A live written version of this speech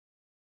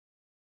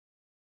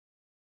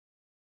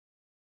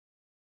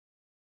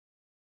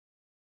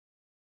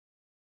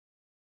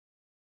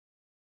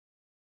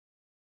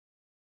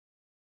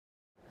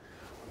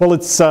Well,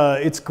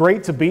 it's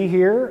great to be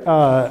here.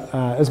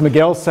 As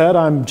Miguel said,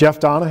 I'm Jeff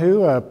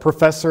Donahoo, a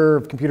professor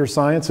of computer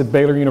science at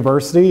Baylor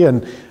University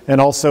and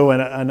also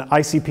an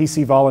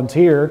ICPC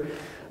volunteer.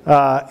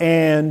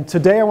 And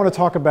today I want to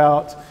talk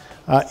about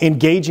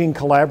engaging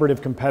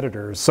collaborative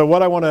competitors. So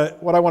what I want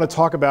to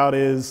talk about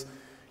is,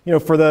 you know,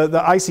 for the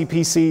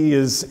ICPC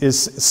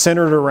is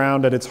centered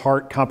around at its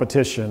heart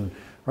competition.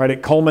 Right,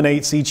 it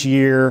culminates each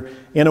year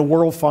in a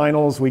world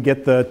finals. We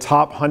get the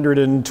top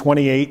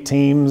 128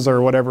 teams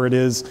or whatever it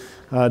is,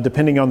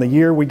 depending on the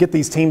year. We get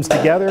these teams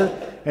together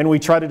and we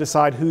try to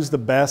decide who's the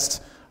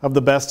best of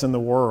the best in the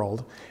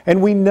world.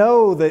 And we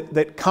know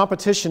that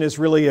competition is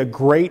really a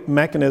great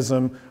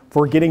mechanism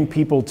for getting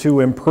people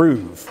to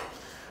improve.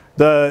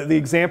 The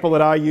example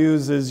that I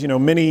use is, you know,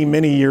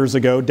 many years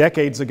ago,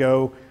 decades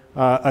ago,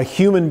 a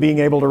human being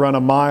able to run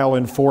a mile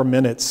in 4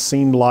 minutes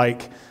seemed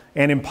like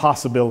an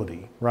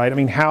impossibility, right? I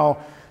mean,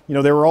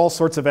 there were all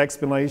sorts of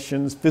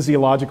explanations,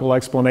 physiological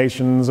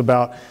explanations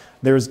about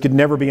could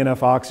never be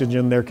enough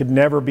oxygen, there could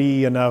never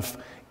be enough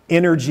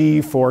energy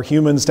for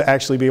humans to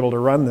actually be able to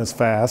run this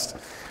fast.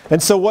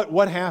 And so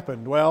what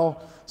happened?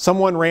 Well,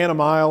 someone ran a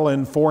mile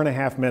in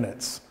 4.5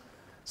 minutes.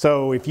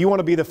 So if you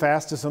want to be the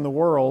fastest in the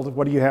world,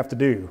 what do you have to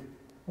do?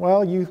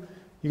 Well, you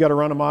got to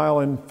run a mile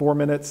in 4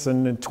 minutes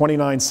and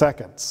 29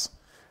 seconds.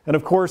 And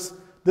of course,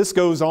 this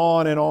goes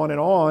on and on and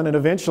on, and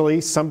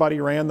eventually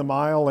somebody ran the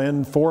mile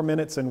in 4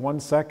 minutes and 1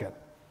 second.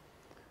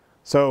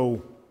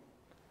 So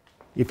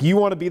if you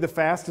want to be the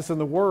fastest in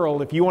the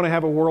world, if you want to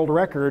have a world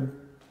record,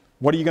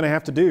 what are you going to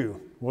have to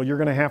do? Well, you're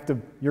going to have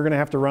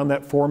to run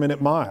that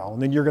 4-minute mile, and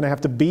then you're going to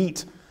have to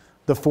beat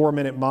the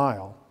 4-minute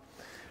mile.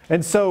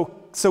 And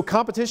so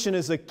competition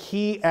is a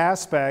key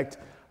aspect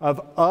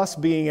of us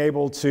being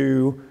able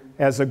to,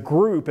 as a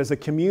group, as a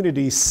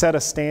community, set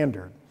a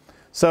standard.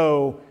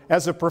 So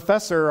as a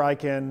professor, I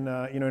can,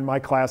 in my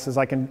classes,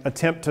 I can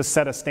attempt to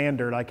set a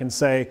standard. I can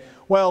say,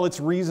 well, it's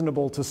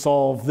reasonable to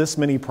solve this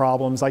many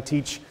problems. I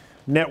teach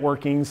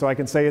networking, so I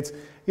can say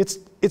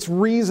it's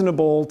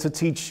reasonable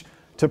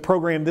to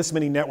program this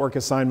many network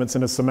assignments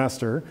in a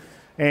semester.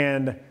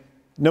 And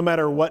no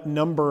matter what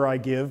number I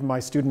give, my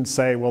students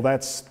say, well,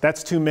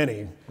 that's too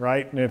many,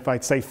 right? And if I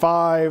say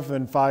 5,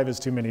 then 5 is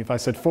too many. If I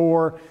said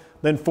 4,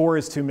 then 4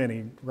 is too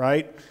many,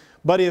 right?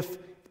 But if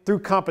through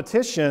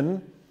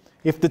competition,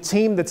 if the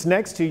team that's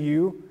next to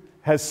you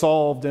has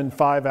solved in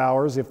 5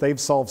 hours, if they've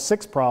solved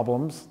 6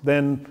 problems,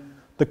 then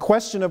the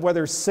question of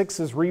whether 6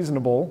 is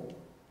reasonable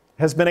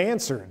has been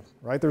answered,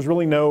 right? There's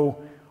really no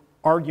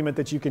argument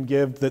that you can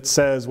give that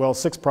says, well,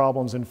 6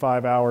 problems in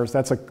 5 hours,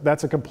 that's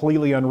a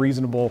completely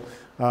unreasonable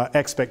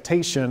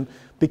expectation,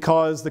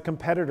 because the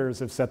competitors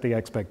have set the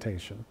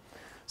expectation.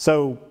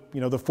 So, the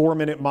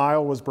 4-minute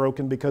mile was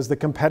broken because the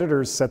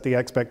competitors set the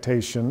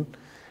expectation,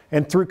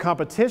 and through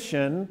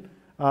competition,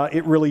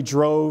 it really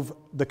drove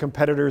the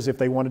competitors, if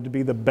they wanted to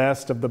be the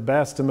best of the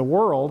best in the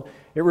world,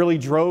 it really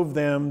drove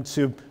them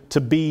to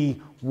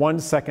be 1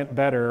 second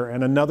better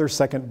and another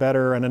second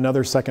better and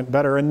another second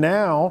better. And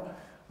now,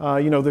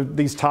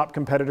 these top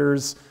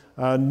competitors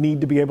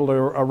need to be able to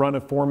run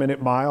a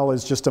 4-minute mile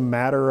as just a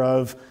matter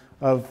of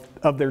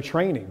their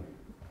training.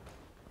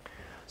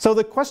 So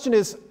the question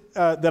is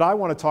that I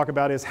want to talk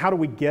about is, how do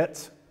we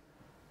get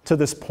to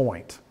this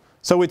point?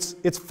 So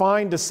it's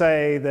fine to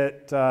say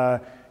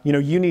that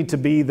you need to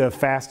be the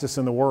fastest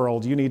in the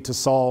world. You need to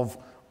solve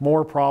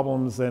more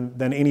problems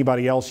than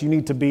anybody else. You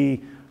need to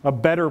be a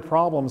better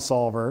problem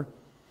solver.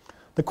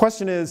 The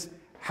question is,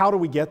 how do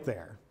we get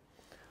there?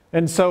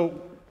 And so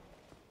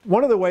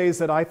one of the ways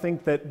that I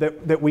think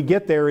that we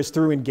get there is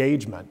through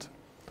engagement,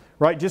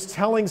 right? Just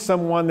telling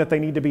someone that they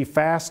need to be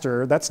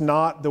faster, that's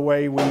not the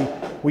way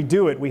we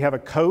do it. We have a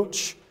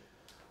coach.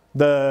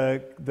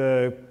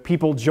 The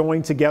people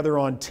join together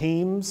on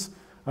teams.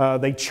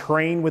 They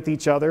train with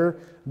each other.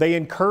 They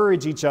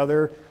encourage each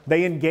other.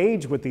 They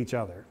engage with each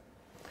other.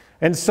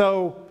 And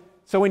so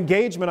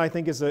engagement, I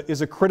think,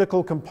 is a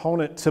critical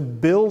component to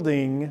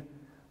building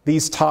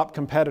these top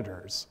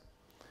competitors.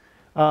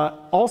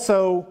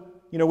 Also,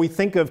 we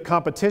think of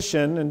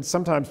competition, and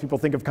sometimes people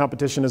think of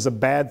competition as a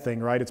bad thing,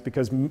 right? It's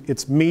because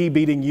it's me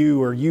beating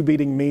you or you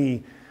beating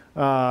me.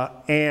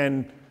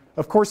 And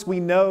of course, we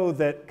know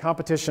that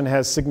competition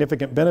has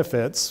significant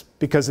benefits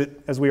because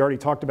as we already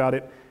talked about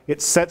it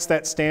sets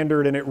that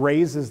standard and it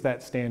raises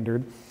that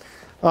standard.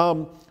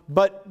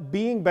 But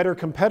being better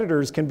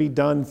competitors can be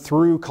done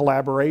through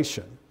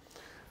collaboration.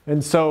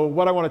 And so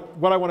what I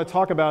want to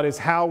talk about is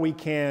how we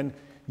can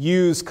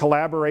use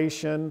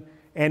collaboration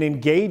and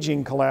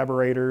engaging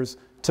collaborators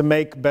to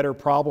make better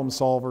problem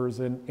solvers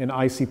in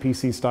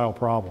ICPC style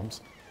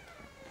problems.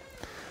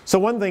 So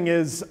one thing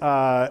is,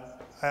 I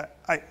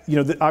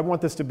want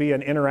this to be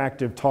an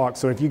interactive talk.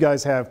 So if you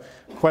guys have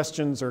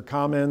questions or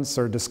comments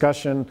or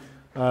discussion,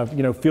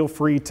 feel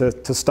free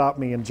to stop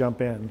me and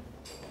jump in.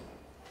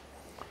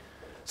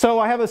 So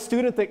I have a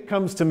student that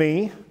comes to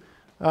me,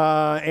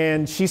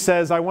 and she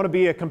says, I want to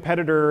be a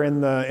competitor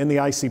in the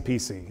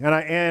ICPC.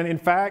 And in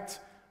fact,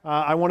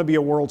 I want to be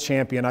a world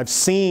champion. I've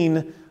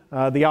seen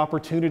the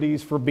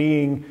opportunities for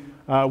being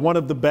one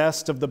of the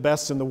best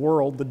in the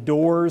world, the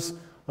doors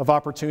of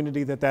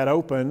opportunity that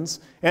opens.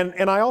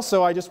 And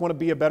I just want to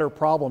be a better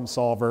problem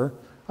solver.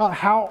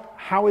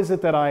 How is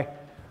it that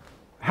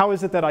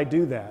I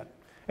do that?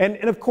 And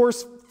of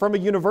course, from a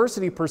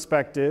university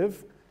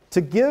perspective,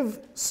 to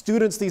give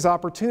students these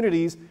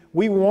opportunities,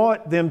 we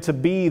want them to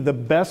be the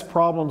best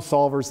problem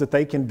solvers that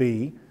they can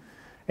be.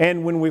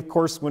 And when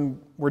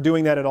we're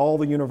doing that at all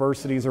the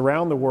universities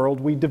around the world,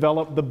 we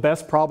develop the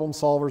best problem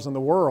solvers in the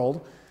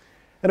world.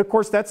 And of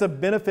course, that's a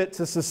benefit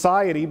to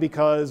society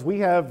because we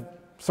have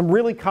some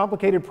really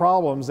complicated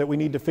problems that we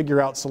need to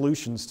figure out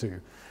solutions to,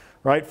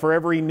 right? For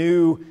every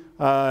new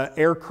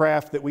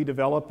aircraft that we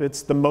develop,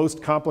 it's the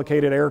most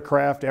complicated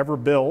aircraft ever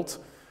built,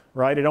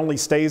 right? It only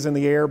stays in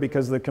the air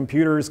because the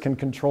computers can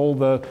control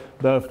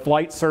the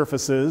flight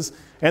surfaces.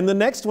 And the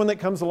next one that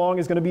comes along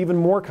is going to be even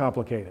more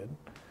complicated.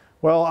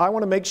 Well, I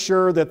want to make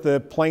sure that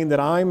the plane that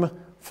I'm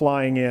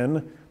flying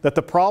in, that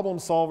the problem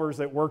solvers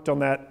that worked on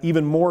that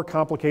even more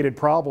complicated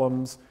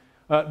problems,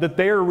 that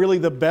they are really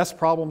the best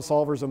problem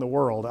solvers in the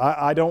world.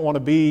 I don't want to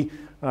be,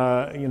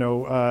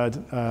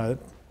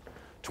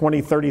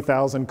 20,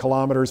 30,000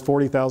 kilometers,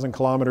 40,000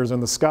 kilometers in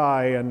the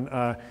sky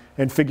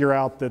and figure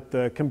out that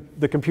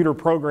the computer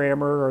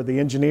programmer or the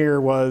engineer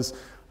was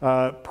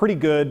pretty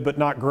good but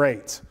not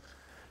great.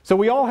 So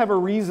we all have a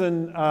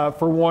reason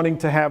for wanting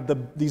to have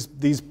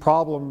these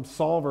problem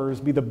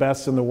solvers be the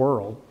best in the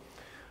world.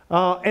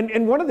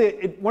 And one of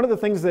the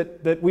things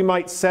that we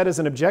might set as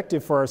an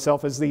objective for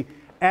ourselves is the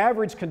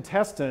average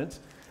contestant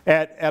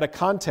at a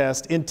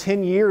contest in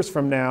 10 years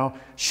from now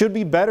should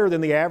be better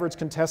than the average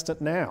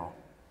contestant now.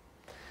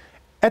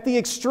 At the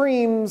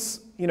extremes,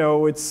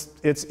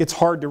 it's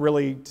hard to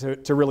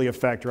really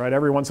affect, right?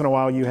 Every once in a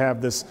while you have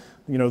this,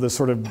 this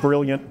sort of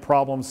brilliant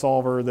problem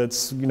solver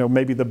that's,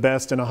 maybe the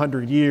best in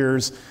 100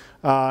 years.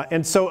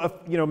 And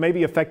so,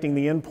 maybe affecting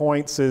the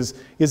endpoints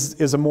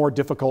is a more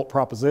difficult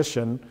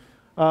proposition.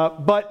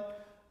 But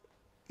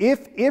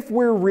if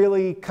we're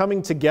really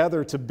coming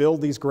together to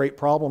build these great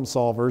problem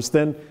solvers,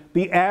 then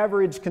the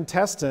average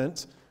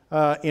contestant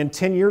in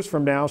 10 years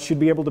from now should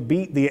be able to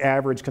beat the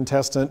average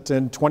contestant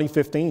in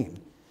 2015.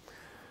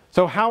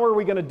 So how are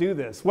we going to do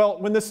this? Well,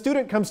 when the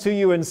student comes to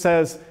you and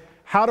says,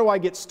 how do I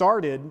get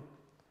started?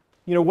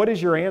 What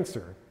is your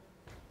answer?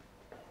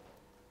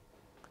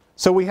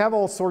 So we have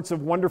all sorts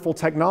of wonderful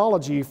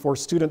technology for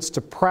students to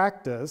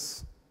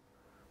practice.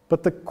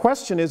 But the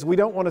question is, we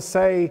don't want to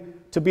say,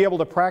 to be able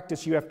to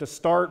practice, you have to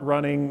start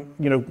running,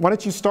 why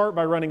don't you start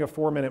by running a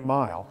 4-minute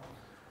mile?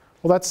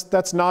 Well,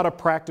 that's not a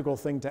practical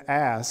thing to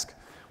ask.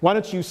 Why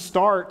don't you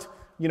start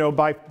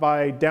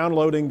by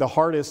downloading the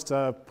hardest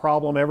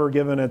problem ever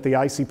given at the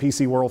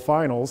ICPC World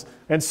Finals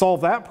and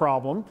solve that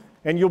problem,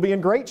 and you'll be in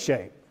great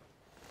shape,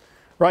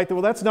 right?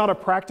 Well, that's not a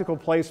practical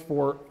place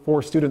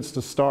for students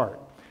to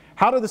start.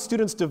 How do the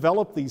students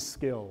develop these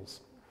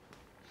skills?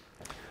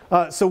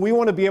 So we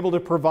want to be able to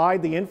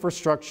provide the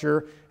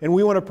infrastructure, and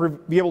we want to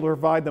be able to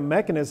provide the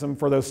mechanism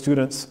for those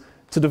students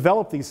to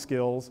develop these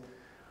skills.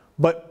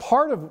 But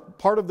part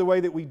of the way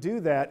that we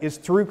do that is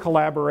through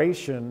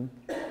collaboration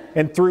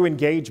and through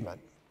engagement.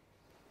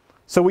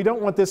 So we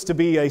don't want this to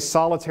be a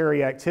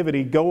solitary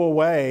activity. Go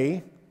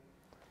away,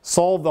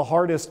 solve the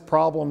hardest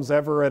problems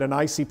ever at an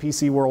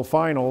ICPC World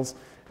Finals,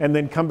 and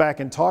then come back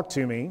and talk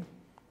to me,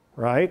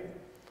 right?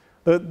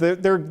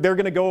 They're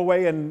going to go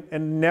away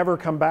and never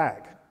come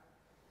back.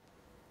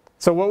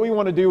 So what we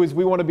want to do is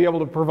we want to be able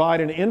to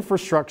provide an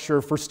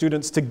infrastructure for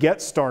students to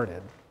get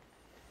started,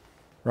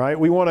 right?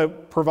 We want to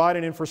provide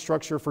an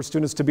infrastructure for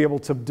students to be able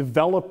to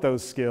develop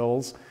those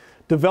skills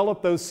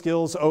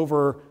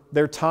over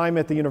their time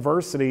at the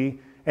university,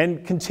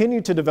 and continue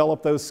to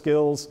develop those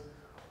skills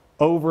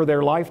over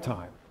their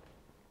lifetime.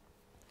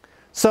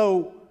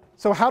 So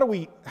how do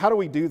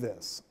we do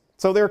this?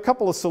 So there are a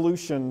couple of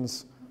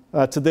solutions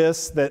to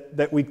this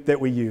that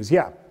we use.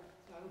 Yeah. I have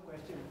a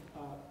question.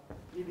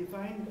 You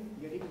defined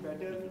getting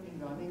better in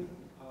running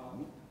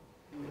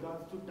in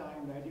regards to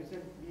time, right? You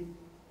said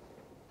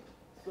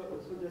so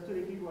just to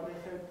repeat what I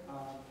said,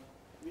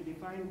 we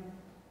defined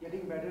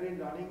getting better in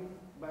running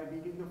by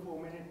beating the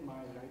 4-minute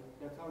mile, right?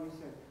 That's how you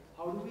said.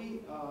 How do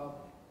we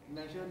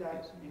measure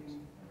that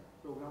in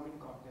programming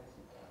contests?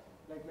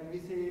 Like when we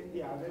say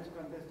the average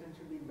contestant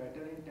should be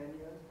better in 10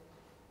 years,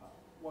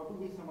 what would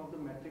be some of the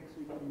metrics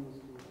we could use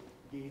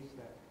to gauge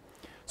that?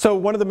 So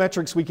one of the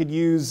metrics we could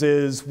use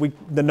is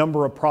the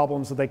number of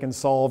problems that they can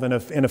solve in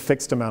a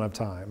fixed amount of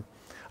time.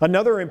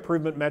 Another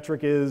improvement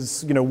metric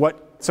is,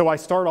 so I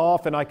start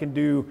off and I can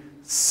do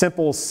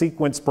simple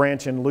sequence,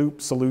 branch, and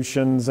loop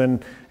solutions,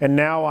 and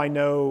now I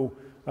know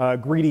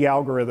greedy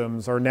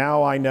algorithms, or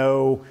now I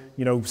know,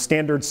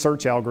 standard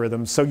search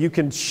algorithms. So you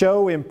can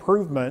show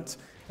improvement,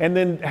 and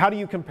then how do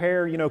you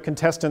compare,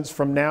 contestants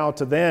from now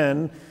to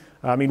then?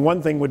 I mean,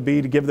 one thing would be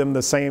to give them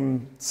the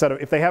same set of,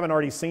 if they haven't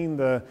already seen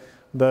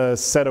the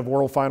set of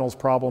World Finals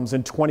problems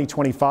in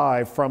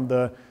 2025 from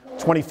the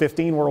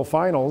 2015 World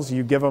Finals,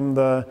 you give them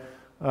the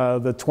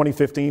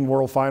 2015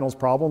 World Finals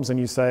problems and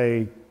you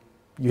say,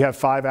 you have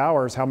 5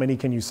 hours, how many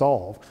can you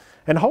solve?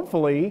 And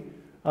hopefully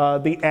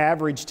the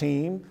average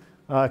team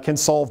can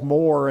solve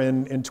more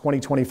in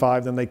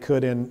 2025 than they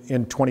could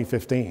in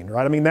 2015,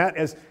 right? I mean, that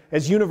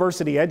as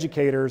university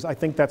educators, I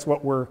think that's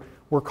what we're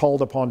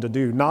called upon to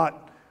do.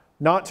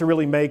 Not to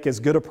really make as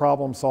good a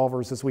problem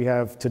solvers as we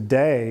have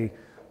today,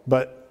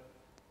 but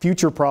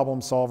future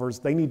problem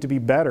solvers, they need to be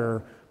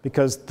better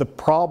because the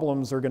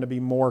problems are going to be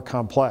more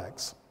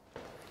complex.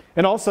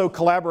 And also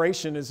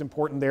collaboration is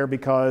important there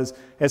because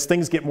as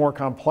things get more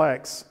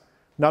complex,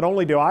 not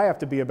only do I have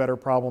to be a better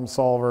problem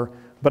solver,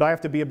 but I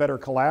have to be a better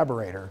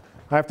collaborator.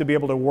 I have to be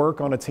able to work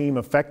on a team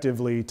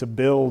effectively to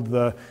build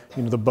the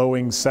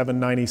Boeing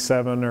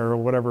 797 or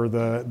whatever,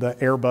 the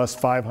Airbus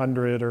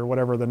 500 or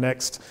whatever the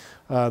next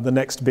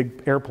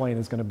big airplane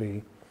is going to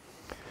be.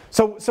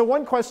 So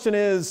one question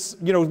is,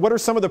 what are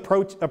some of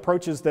the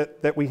approaches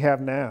that we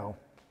have now?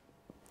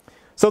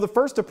 So the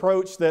first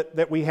approach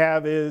that we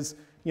have is,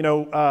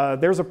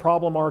 there's a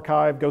problem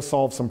archive, go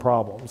solve some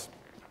problems.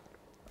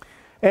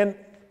 And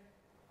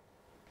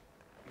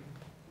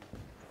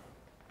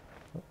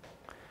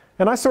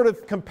I sort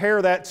of compare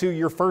that to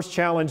your first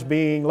challenge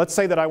being, let's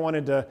say that I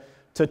wanted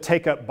to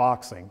take up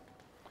boxing,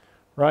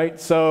 right?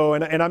 So,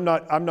 and I'm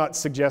not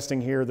suggesting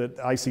here that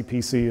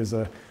ICPC is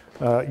a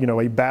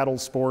battle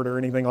sport or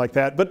anything like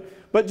that,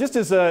 but just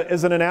as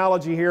an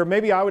analogy here,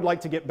 maybe I would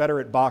like to get better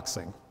at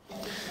boxing.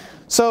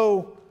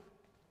 So,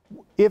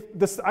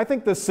 I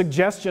think the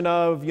suggestion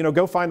of,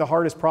 go find the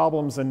hardest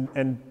problems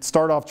and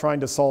start off trying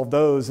to solve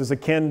those is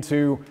akin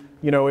to,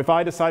 if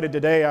I decided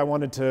today I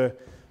wanted to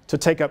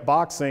take up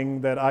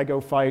boxing, that I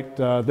go fight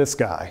this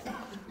guy,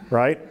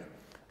 right?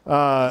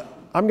 I'm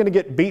going to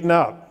get beaten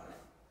up.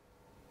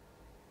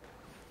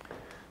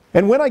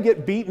 And when I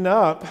get beaten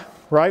up,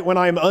 right, when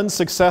I'm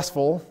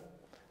unsuccessful,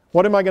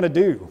 what am I going to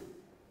do? Do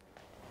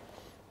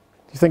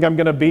you think I'm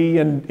going to be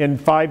in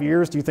 5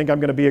 years? Do you think I'm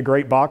going to be a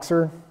great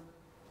boxer?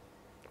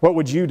 What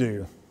would you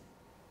do?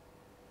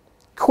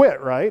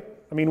 Quit, right?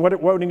 I mean,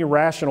 what would any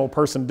rational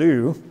person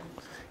do?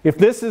 If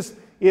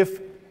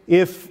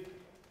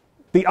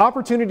the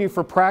opportunity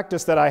for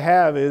practice that I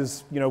have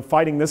is,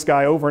 fighting this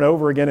guy over and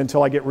over again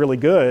until I get really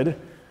good,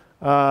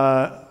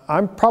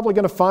 I'm probably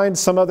going to find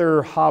some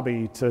other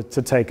hobby to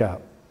take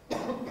up.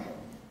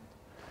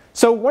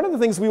 So one of the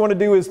things we want to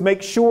do is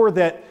make sure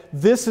that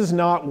this is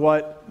not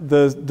what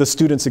the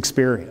students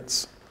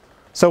experience.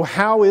 So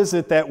how is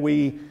it that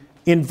we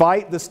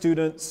invite the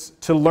students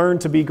to learn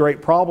to be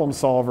great problem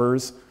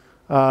solvers?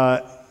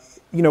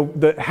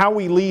 How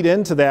we lead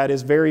into that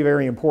is very,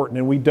 very important,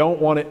 and we don't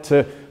want it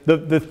to,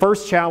 the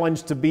first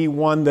challenge to be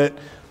one that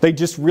they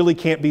just really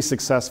can't be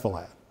successful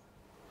at.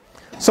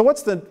 So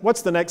what's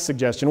the next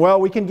suggestion? Well,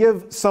 we can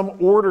give some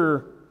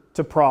order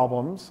to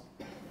problems,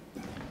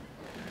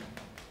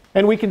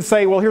 and we can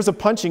say, well, here's a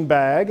punching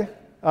bag,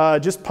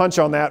 just punch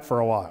on that for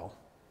a while,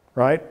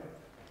 right?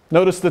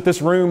 Notice that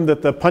this room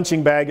that the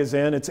punching bag is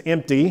in, it's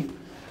empty.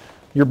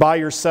 You're by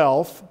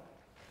yourself,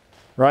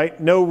 right?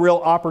 No real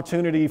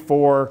opportunity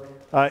for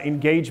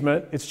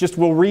engagement. It's just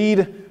we'll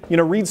read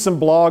some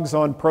blogs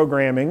on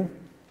programming.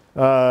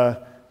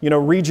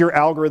 Read your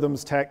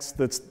algorithms text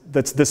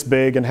that's this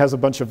big and has a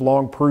bunch of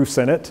long proofs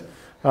in it.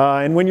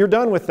 And when you're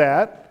done with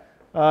that,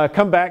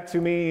 come back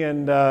to me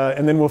and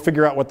then we'll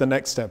figure out what the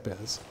next step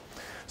is.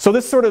 So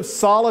this sort of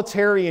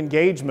solitary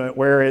engagement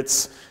where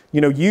it's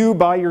you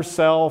by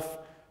yourself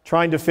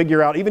trying to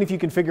figure out, even if you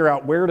can figure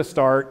out where to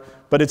start,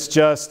 but it's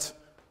just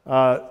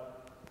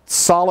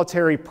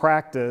solitary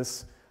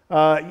practice.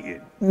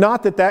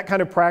 Not that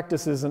kind of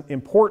practice isn't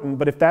important,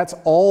 but if that's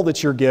all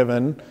that you're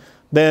given,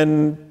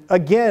 then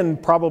again,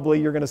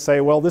 probably you're going to say,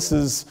 well, this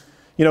is,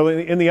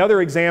 in the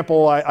other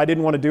example, I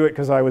didn't want to do it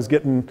because I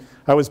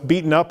was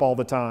beaten up all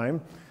the time.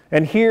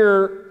 And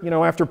here,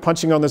 after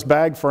punching on this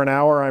bag for an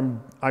hour,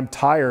 I'm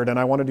tired and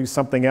I want to do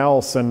something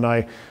else, and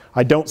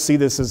I don't see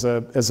this as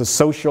a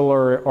social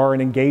or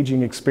an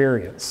engaging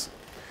experience.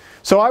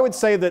 So I would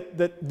say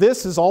that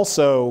this is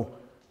also,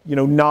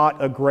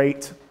 not a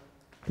great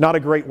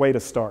way to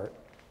start.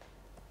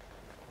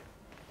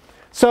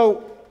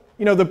 So,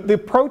 the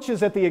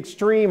approaches at the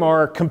extreme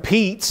are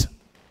compete,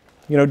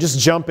 just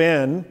jump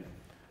in.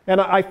 And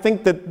I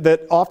think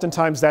that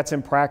oftentimes that's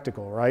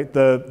impractical, right?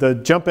 The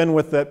jump in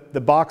with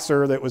the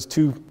boxer that was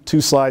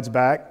two slides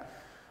back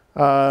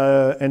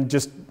and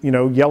just,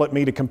 yell at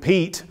me to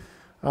compete.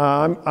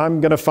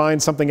 I'm going to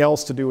find something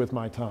else to do with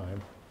my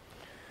time.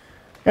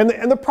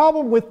 And the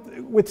problem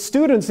with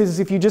students is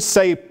if you just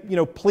say,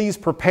 please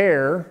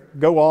prepare,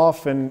 go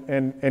off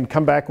and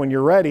come back when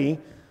you're ready,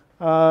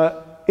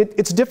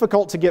 it's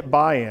difficult to get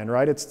buy-in,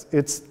 right?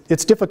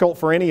 It's difficult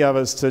for any of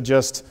us to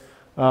just,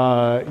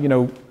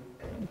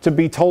 to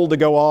be told to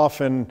go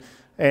off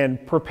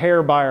and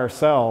prepare by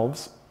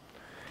ourselves.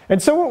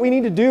 And so what we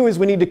need to do is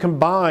we need to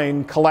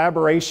combine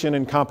collaboration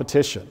and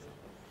competition.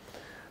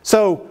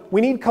 So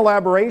we need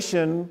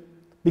collaboration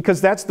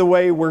because that's the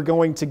way we're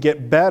going to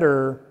get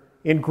better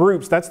in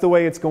groups. That's the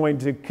way it's going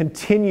to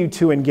continue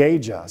to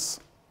engage us.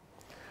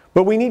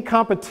 But we need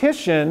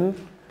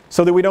competition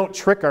so that we don't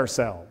trick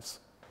ourselves,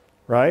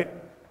 right?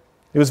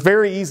 It was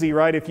very easy,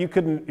 right? If you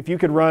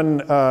could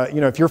run,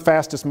 if your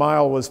fastest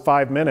mile was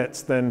 5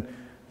 minutes, then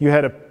you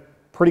had a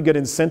pretty good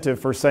incentive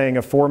for saying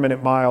a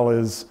 4-minute mile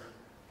is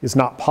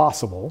not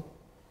possible,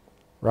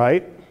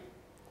 right?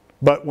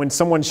 But when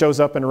someone shows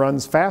up and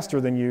runs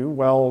faster than you,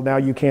 well, now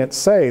you can't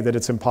say that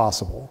it's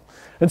impossible.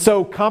 And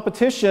so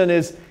competition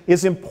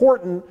is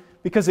important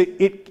because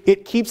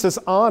it keeps us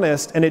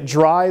honest and it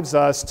drives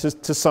us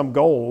to some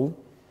goal,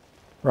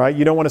 right?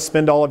 You don't want to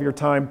spend all of your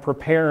time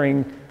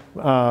preparing,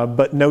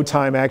 but no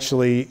time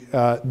actually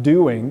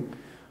doing.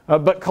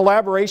 But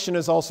collaboration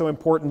is also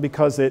important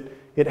because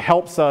it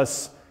helps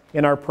us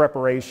in our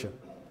preparation.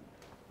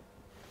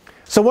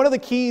 So one of the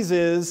keys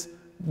is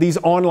these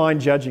online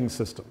judging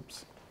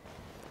systems,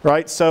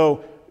 right?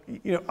 So,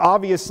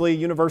 obviously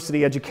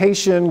university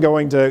education,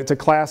 going to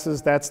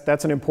classes,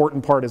 that's an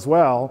important part as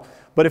well.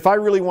 But if I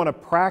really want to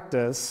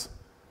practice,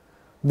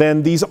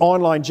 then these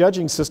online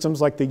judging systems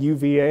like the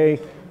UVA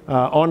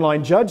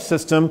Online Judge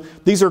system,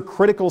 these are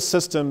critical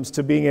systems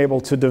to being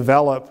able to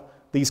develop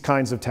these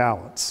kinds of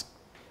talents,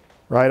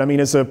 right? I mean,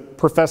 as a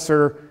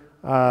professor,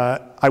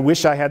 I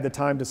wish I had the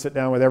time to sit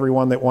down with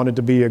everyone that wanted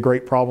to be a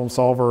great problem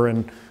solver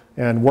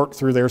and work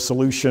through their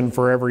solution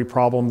for every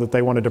problem that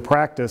they wanted to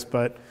practice.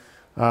 But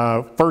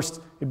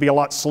first, it'd be a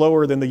lot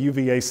slower than the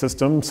UVA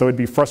system, so it'd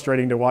be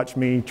frustrating to watch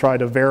me try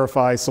to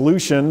verify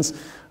solutions.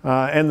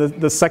 And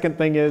the second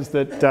thing is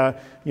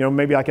that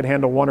maybe I could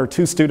handle 1 or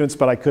 2 students,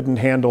 but I couldn't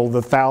handle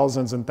the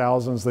thousands and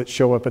thousands that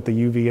show up at the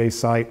UVA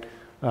site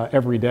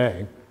every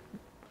day.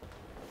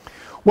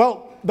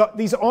 Well,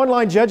 these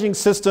online judging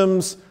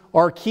systems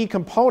are key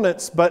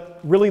components, but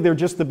really they're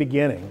just the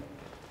beginning.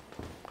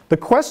 The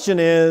question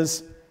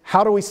is,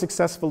 how do we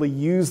successfully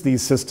use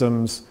these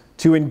systems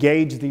to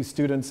engage these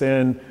students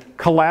in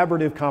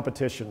collaborative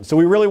competition? So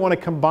we really want to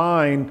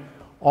combine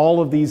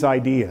all of these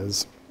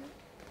ideas.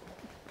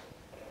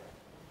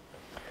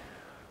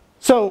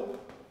 So,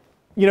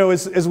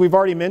 as I've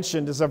already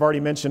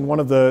mentioned, one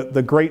of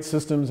the great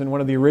systems and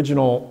one of the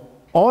original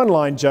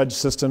online judge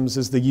systems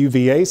is the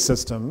UVA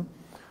system.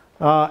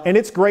 And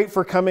it's great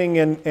for coming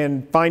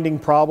and finding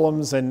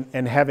problems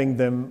and having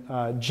them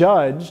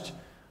judged.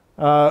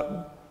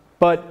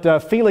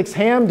 But Felix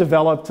Ham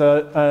developed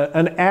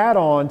an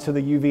add-on to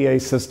the UVA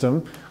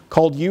system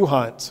called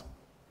UHunt.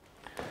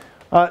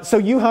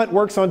 So UHunt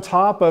works on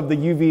top of the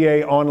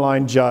UVA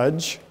Online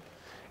Judge,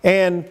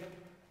 and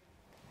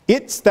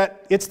it's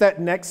that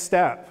next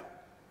step.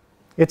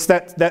 It's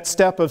that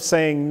step of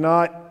saying,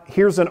 not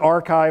here's an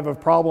archive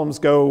of problems,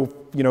 go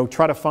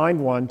try to find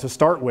one to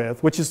start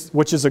with, which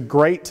is a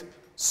great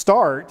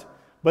start,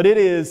 but it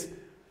is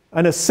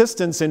an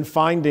assistance in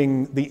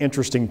finding the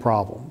interesting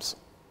problems.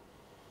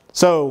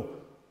 So,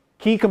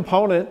 key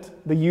component,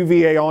 the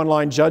UVA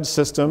Online Judge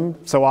system,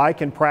 so I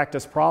can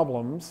practice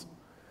problems.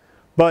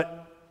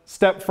 But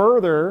step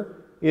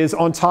further is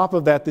on top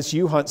of that, this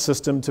UHunt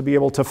system to be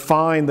able to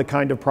find the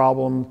kind of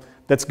problem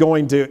that's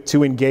going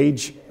to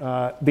engage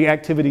the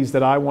activities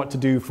that I want to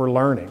do for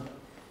learning.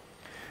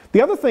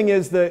 The other thing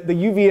is that the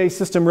UVA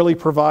system really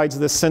provides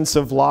this sense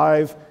of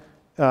live,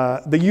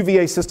 the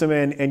UVA system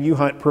and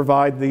UHunt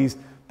provide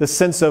the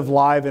sense of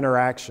live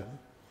interaction.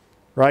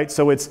 Right?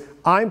 So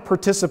I'm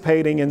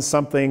participating in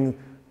something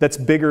that's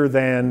bigger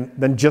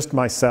than just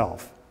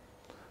myself.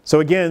 So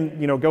again,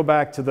 go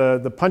back to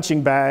the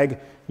punching bag,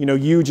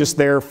 you just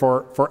there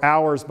for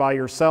hours by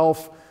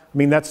yourself. I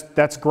mean,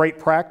 that's great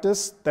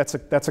practice. That's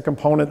a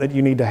component that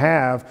you need to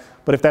have.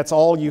 But if that's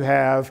all you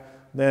have,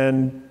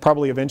 then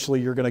probably eventually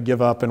you're going to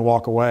give up and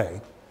walk away.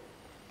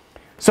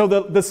 So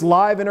this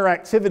live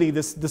interactivity,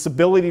 this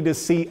ability to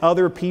see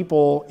other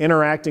people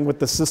interacting with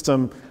the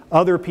system,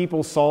 other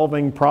people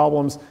solving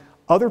problems,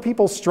 other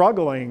people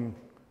struggling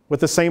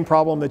with the same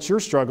problem that you're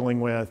struggling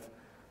with,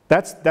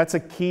 that's a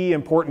key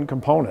important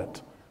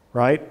component,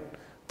 right?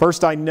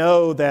 First, I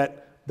know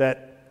that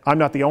I'm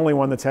not the only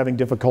one that's having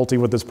difficulty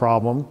with this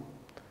problem.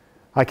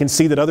 I can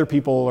see that other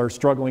people are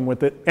struggling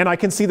with it, and I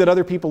can see that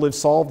other people have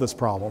solved this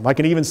problem. I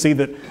can even see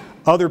that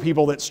other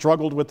people that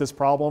struggled with this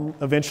problem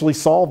eventually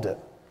solved it.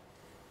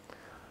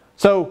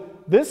 So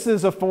this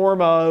is a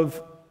form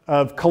of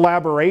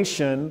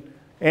collaboration,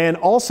 and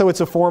also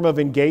it's a form of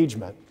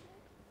engagement.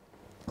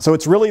 So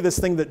it's really this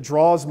thing that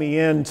draws me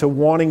into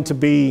wanting to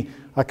be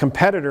a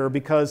competitor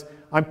because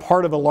I'm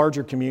part of a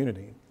larger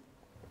community.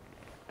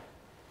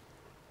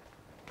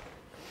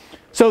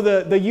 So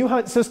the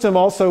UHunt system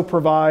also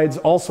provides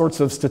all sorts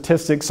of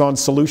statistics on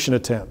solution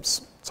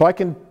attempts. So I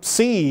can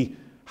see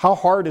how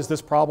hard is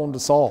this problem to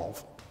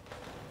solve.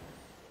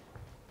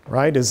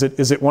 Right? Is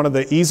it one of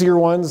the easier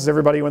ones? Is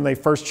everybody, when they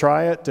first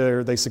try it,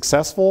 are they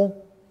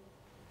successful?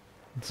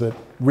 Is it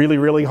really,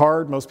 really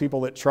hard? Most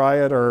people that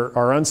try it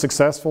are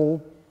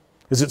unsuccessful.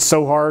 Is it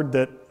so hard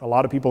that a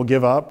lot of people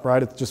give up,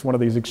 right? It's just one of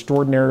these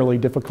extraordinarily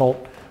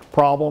difficult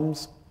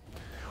problems.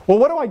 Well,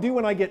 what do I do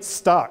when I get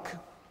stuck?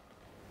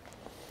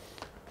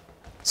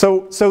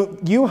 So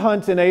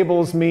UHunt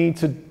enables me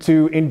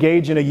to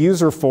engage in a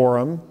user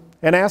forum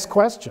and ask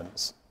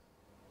questions.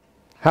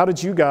 How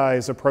did you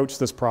guys approach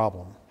this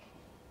problem?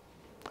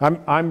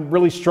 I'm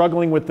really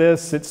struggling with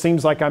this. It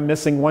seems like I'm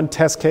missing one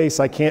test case.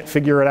 I can't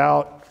figure it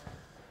out.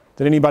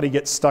 Did anybody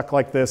get stuck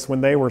like this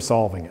when they were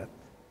solving it?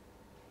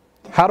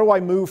 How do I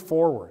move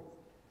forward?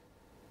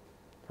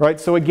 Right?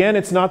 So again,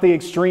 it's not the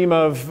extreme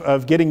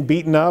of getting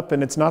beaten up,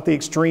 and it's not the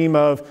extreme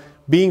of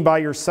being by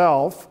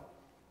yourself,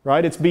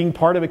 right? It's being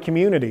part of a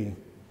community.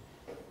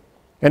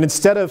 And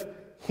instead of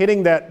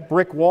hitting that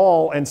brick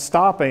wall and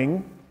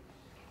stopping,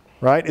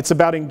 right, it's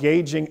about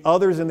engaging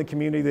others in the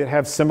community that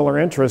have similar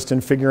interest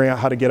in figuring out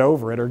how to get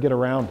over it or get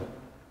around it.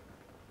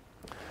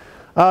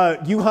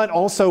 UHunt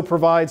also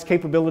provides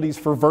capabilities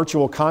for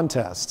virtual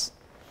contests.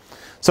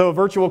 So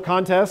virtual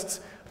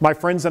contests, my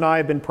friends and I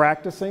have been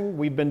practicing,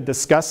 we've been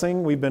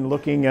discussing, we've been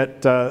looking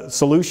at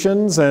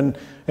solutions, and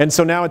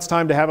so now it's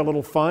time to have a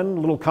little fun, a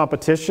little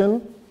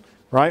competition,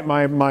 right?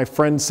 My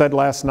friend said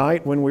last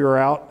night when we were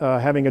out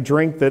having a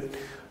drink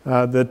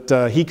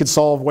that he could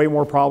solve way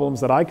more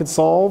problems than I could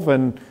solve,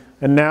 and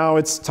now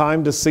it's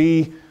time to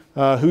see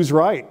who's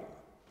right.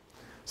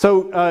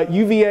 So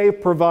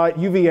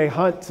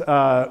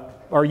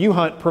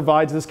UHunt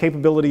provides this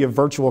capability of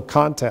virtual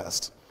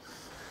contest.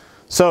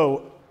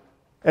 So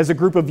as a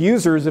group of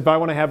users, if I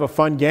want to have a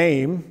fun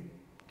game,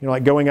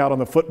 like going out on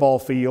the football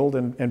field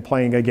and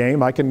playing a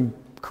game, I can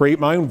create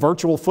my own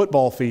virtual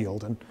football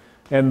field,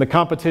 and the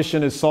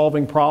competition is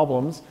solving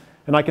problems,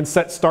 and I can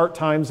set start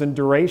times and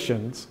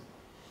durations.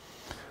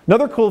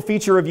 Another cool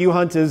feature of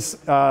UHunt is,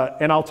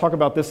 and I'll talk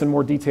about this in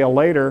more detail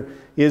later,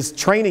 is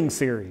training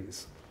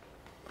series.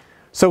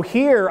 So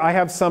here I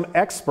have some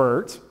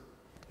expert,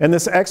 and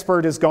this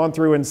expert has gone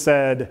through and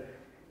said,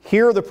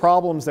 here are the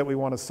problems that we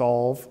want to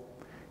solve.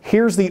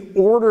 Here's the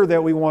order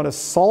that we want to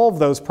solve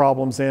those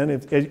problems in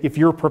if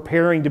you're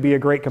preparing to be a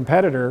great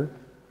competitor.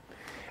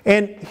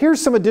 And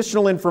here's some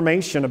additional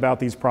information about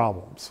these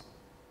problems.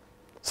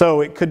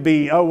 So it could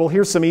be, oh, well,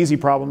 here's some easy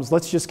problems.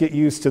 Let's just get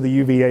used to the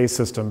UVA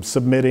system,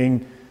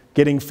 submitting,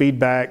 getting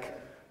feedback,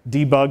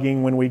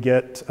 debugging when we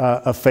get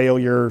a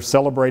failure,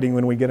 celebrating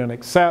when we get an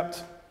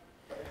accept.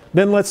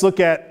 Then let's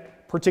look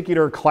at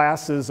particular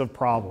classes of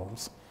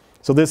problems.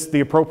 So the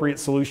appropriate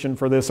solution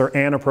for this, or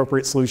an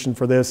appropriate solution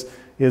for this,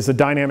 is a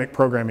dynamic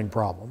programming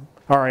problem.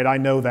 All right, I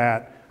know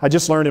that. I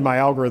just learned in my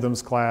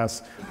algorithms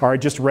class, or I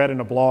just read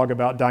in a blog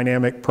about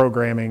dynamic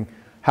programming.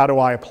 How do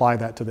I apply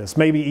that to this?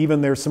 Maybe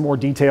even there's some more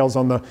details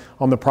on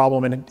the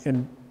problem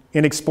in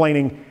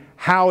explaining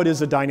how it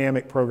is a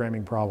dynamic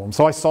programming problem.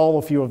 So I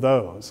solve a few of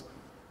those.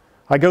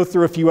 I go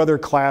through a few other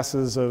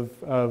classes of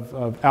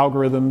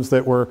algorithms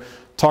that were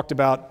talked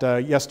about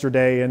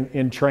yesterday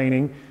in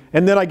training.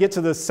 And then I get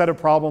to the set of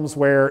problems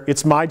where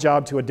it's my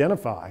job to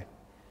identify.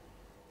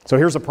 So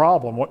here's a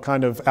problem. What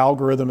kind of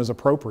algorithm is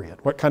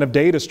appropriate? What kind of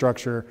data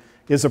structure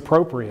is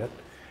appropriate?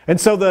 And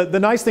so the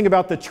nice thing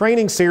about the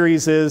training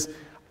series is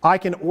I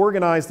can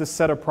organize this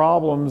set of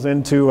problems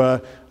into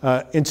a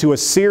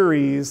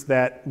series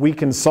that we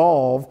can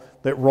solve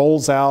that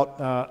rolls out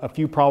a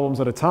few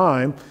problems at a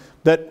time,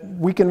 that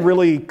we can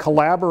really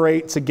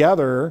collaborate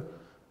together.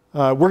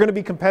 We're going to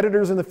be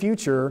competitors in the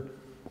future,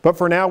 but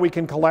for now we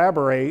can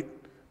collaborate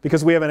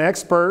because we have an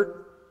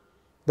expert,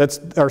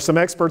 or some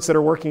experts that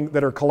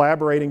are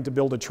collaborating to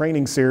build a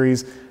training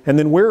series, and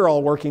then we're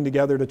all working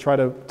together to try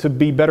to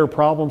be better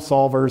problem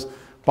solvers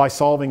by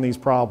solving these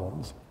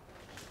problems.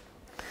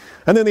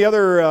 And then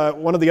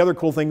one of the other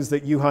cool things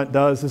that UHunt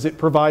does is it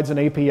provides an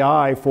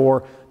API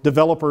for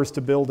developers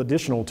to build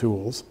additional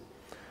tools.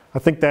 I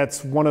think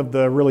that's one of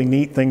the really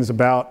neat things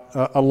about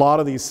a lot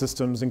of these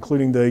systems,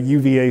 including the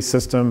UVA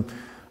system,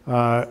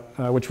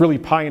 which really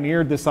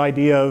pioneered this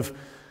idea of,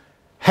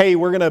 hey,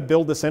 we're going to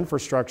build this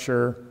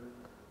infrastructure,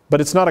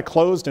 but it's not a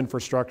closed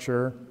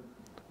infrastructure.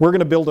 We're going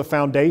to build a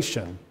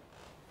foundation.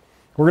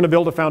 We're going to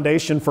build a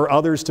foundation for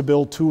others to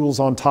build tools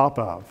on top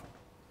of.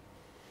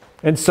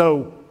 And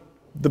so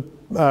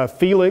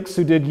Felix,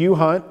 who did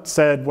UHunt,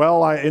 said,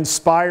 well,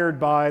 inspired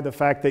by the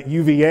fact that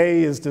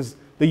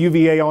the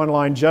UVA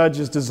Online Judge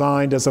is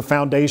designed as a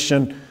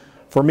foundation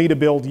for me to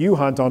build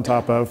UHunt on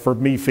top of, for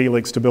me,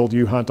 Felix, to build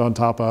UHunt on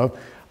top of,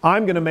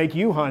 I'm going to make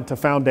UHunt a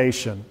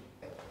foundation.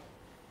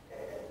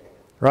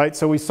 Right?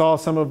 So we saw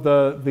some of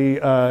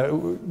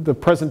the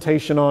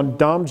presentation on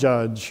DOM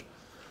Judge,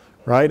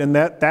 right? And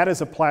that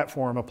is a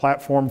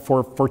platform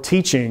for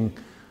teaching.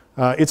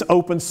 It's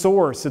open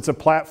source. It's a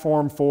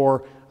platform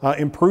for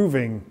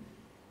improving.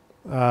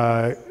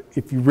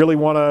 If you really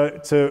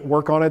want to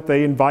work on it,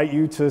 they invite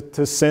you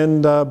to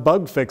send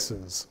bug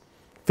fixes,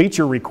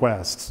 feature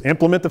requests,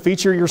 implement the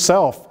feature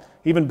yourself.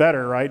 Even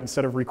better, right?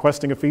 Instead of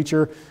requesting a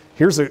feature,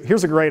 here's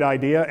a great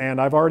idea,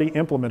 and I've already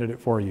implemented it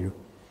for you.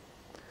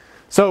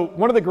 So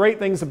one of the great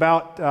things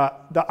about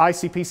the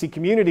ICPC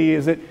community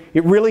is that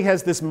it really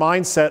has this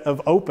mindset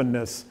of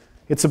openness.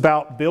 It's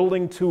about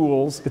building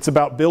tools, it's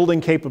about building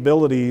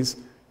capabilities,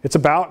 it's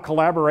about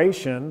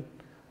collaboration,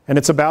 and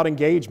it's about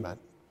engagement.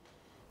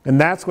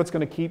 And that's what's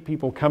going to keep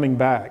people coming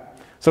back.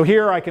 So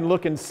here I can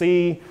look and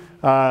see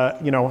how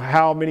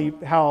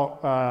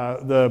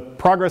the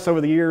progress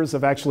over the years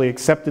of actually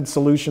accepted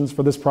solutions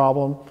for this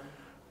problem,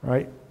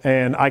 right?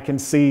 And I can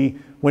see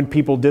when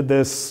people did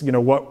this,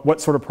 what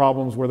sort of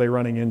problems were they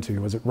running into?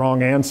 Was it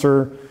wrong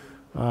answer,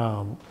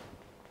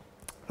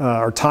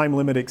 or time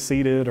limit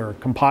exceeded, or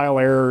compile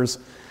errors?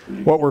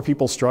 What were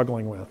people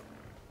struggling with?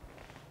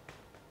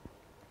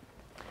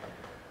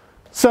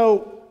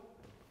 So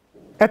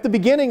at the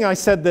beginning I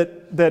said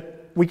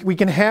that we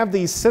can have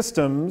these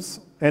systems,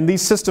 and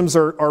these systems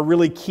are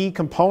really key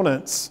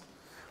components,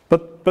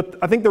 but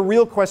I think the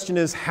real question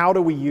is, how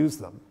do we use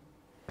them?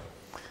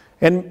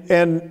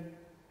 And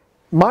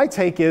my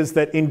take is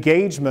that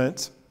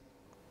engagement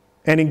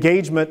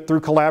through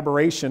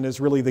collaboration is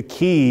really the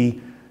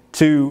key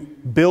to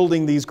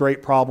building these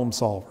great problem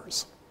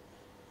solvers.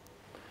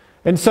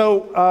 And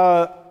so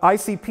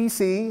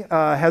ICPC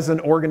has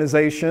an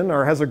organization,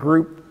 or has a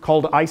group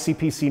called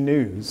ICPC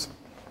News.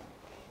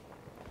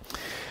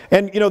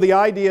 And you know, the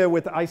idea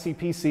with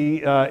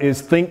ICPC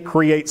is think,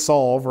 create,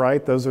 solve,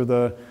 right? Those are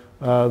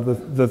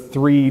the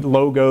three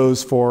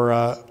logos for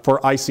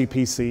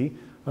ICPC,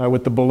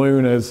 with the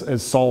balloon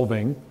as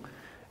solving.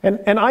 And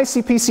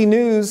ICPC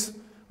News,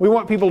 we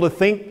want people to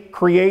think,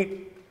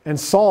 create, and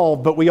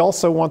solve, but we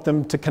also want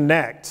them to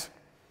connect.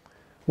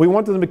 We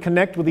want them to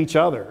connect with each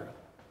other.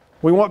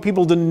 We want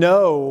people to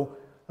know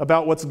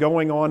about what's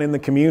going on in the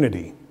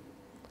community.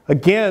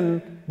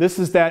 Again, this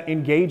is that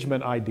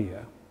engagement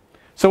idea.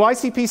 So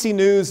ICPC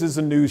News is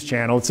a news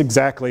channel. It's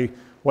exactly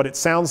what it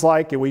sounds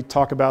like. We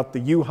talk about the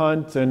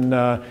UHunt and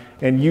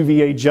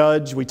UVa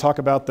Judge. We talk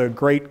about the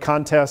great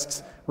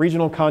contests,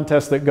 regional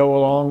contests that go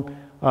along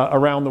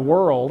around the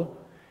world.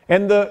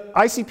 And the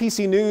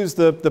ICPC News,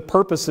 the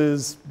purpose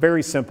is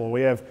very simple.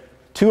 We have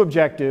two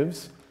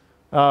objectives.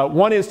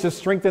 One is to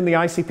strengthen the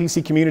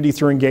ICPC community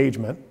through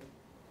engagement.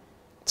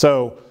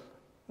 So,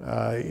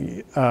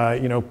 you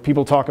know,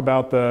 people talk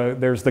about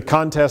there's the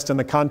contest and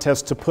the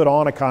contest to put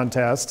on a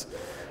contest.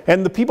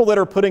 And the people that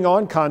are putting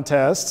on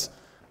contests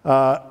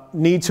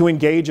need to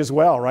engage as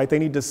well, right? They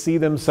need to see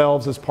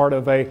themselves as part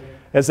of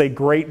as a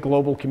great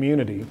global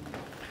community.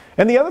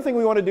 And the other thing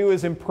we want to do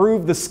is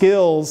improve the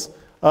skills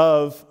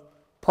of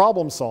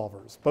problem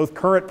solvers, both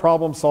current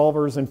problem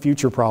solvers and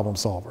future problem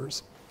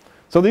solvers.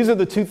 So these are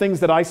the two things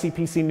that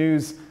ICPC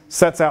News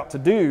sets out to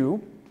do.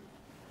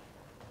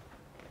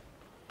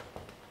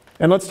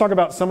 And let's talk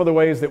about some of the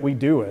ways that we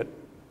do it.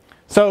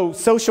 So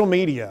social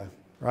media,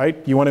 right?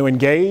 You want to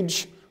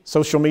engage.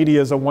 Social media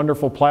is a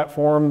wonderful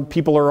platform.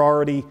 People are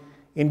already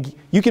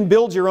you can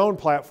build your own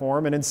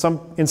platform, and in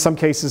some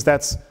cases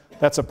that's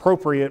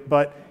appropriate,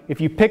 but if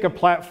you pick a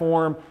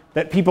platform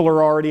that people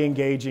are already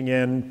engaging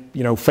in,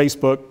 you know,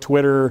 Facebook,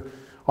 Twitter,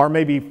 or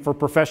maybe for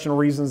professional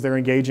reasons they're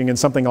engaging in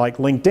something like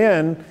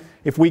LinkedIn,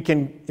 if we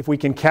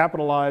can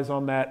capitalize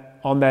on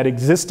that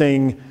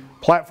existing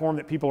platform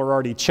that people are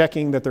already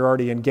checking, that they're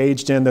already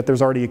engaged in, that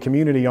there's already a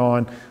community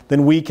on,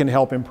 then we can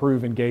help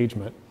improve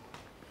engagement.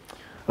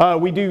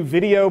 We do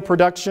video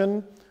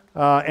production,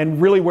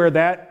 and really where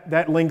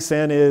that links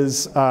in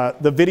is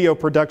the video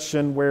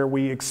production where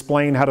we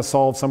explain how to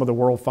solve some of the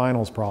World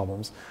Finals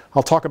problems.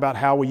 I'll talk about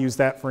how we use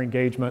that for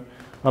engagement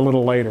a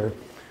little later.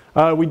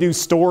 We do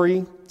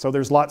story, so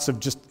there's lots of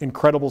just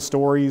incredible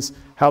stories,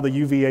 how the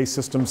UVA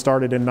system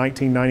started in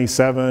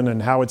 1997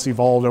 and how it's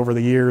evolved over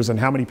the years and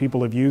how many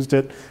people have used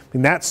it.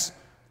 And that's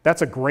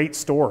a great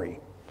story,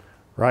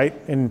 right?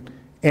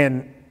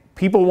 And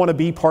people want to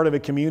be part of a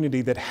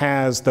community that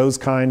has those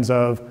kinds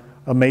of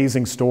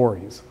amazing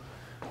stories.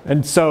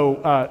 And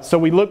so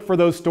we look for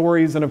those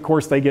stories, and of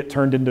course they get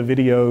turned into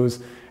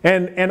videos.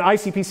 And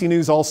ICPC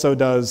News also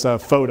does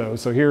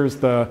photos. So here's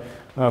the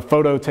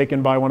photo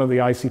taken by one of the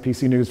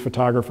ICPC News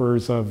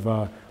photographers of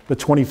the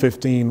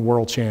 2015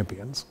 World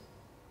Champions.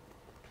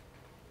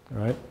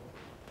 All right.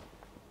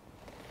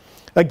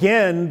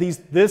 Again,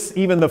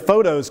 even the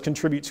photos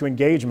contribute to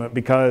engagement,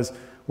 because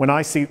when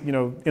I see, you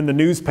know, in the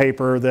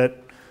newspaper that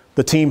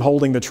the team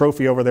holding the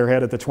trophy over their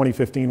head at the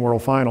 2015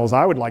 World Finals,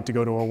 I would like to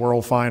go to a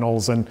World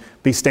Finals and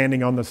be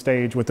standing on the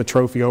stage with the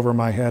trophy over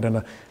my head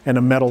and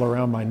a medal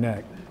around my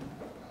neck.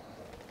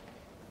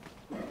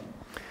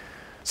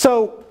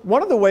 So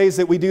one of the ways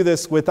that we do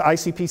this with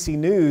ICPC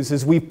News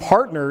is we've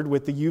partnered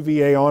with the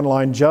UVa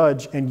Online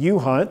Judge and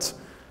UHunt,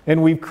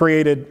 and we've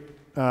created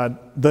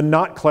the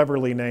not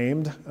cleverly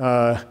named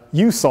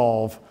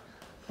USolve,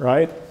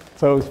 right?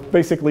 So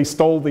basically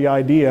stole the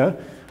idea.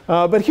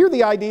 But here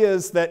the idea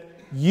is that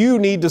you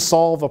need to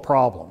solve a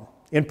problem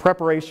in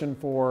preparation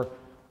for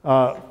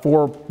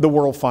the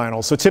World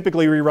Finals. So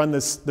typically we run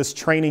this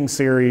training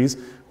series,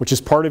 which is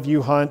part of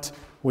UHunt,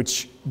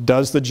 which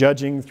does the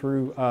judging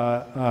through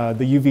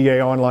the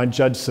UVA Online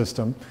Judge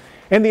system.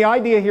 And the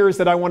idea here is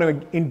that I want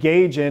to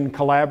engage in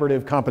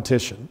collaborative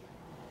competition.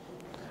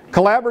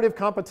 Collaborative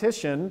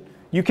competition,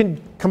 you can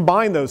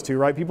combine those two,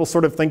 right? People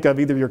sort of think of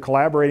either you're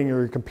collaborating or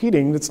you're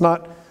competing. It's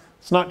not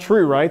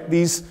true, right?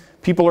 These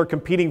people are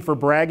competing for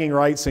bragging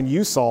rights in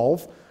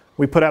USolve.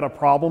 We put out a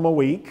problem a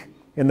week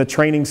in the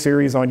training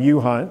series on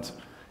UHunt,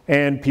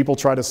 and people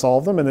try to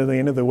solve them, and at the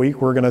end of the week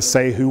we're going to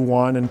say who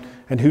won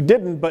and who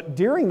didn't. But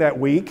during that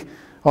week,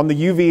 on the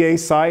UVA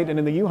site and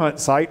in the UHunt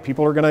site,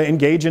 people are going to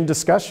engage in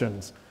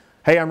discussions.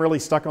 Hey, I'm really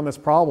stuck on this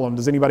problem.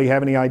 Does anybody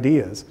have any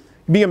ideas?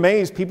 You'd be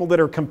amazed, people that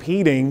are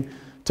competing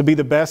to be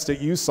the best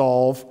at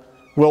USolve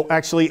will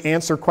actually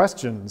answer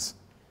questions.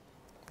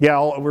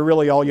 Yeah,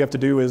 really all you have to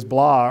do is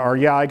blah, or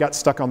yeah, I got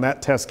stuck on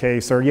that test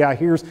case, or yeah,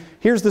 here's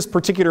this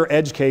particular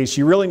edge case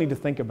you really need to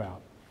think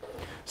about.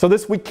 So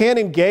we can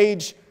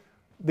engage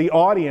the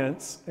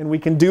audience, and we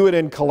can do it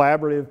in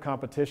collaborative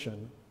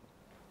competition.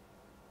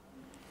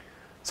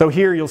 So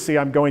here you'll see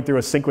I'm going through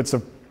a sequence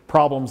of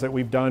problems that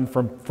we've done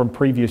from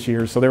previous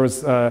years. So there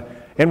was,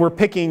 and we're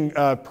picking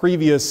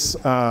previous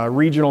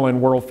regional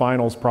and world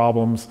finals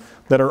problems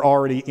that are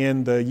already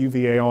in the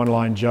UVa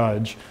Online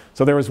Judge.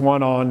 So there was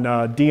one on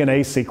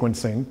DNA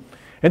sequencing.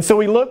 And so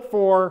we look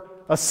for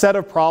a set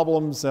of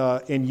problems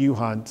in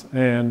UHunt.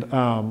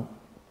 And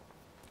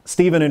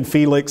Stephen and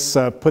Felix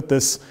put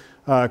this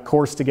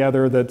course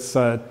together that's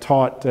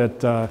taught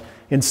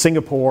in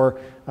Singapore,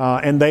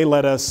 and they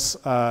let us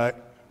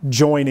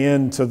join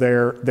into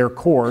their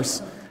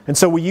course. And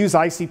so we use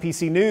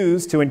ICPC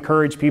News to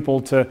encourage people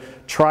to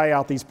try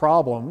out these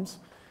problems,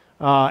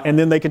 and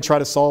then they can try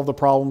to solve the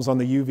problems on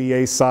the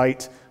UVA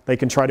site. They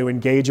can try to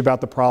engage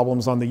about the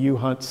problems on the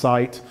UHunt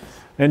site.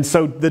 And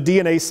so the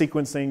DNA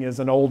sequencing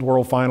is an old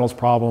World Finals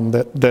problem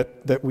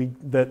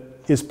that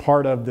is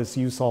part of this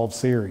USolve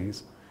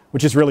series,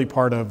 which is really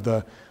part of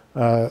the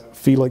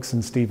Felix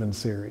and Stephen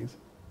series.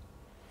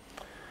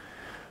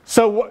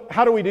 So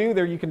how do we do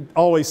there? You can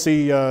always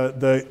see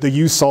the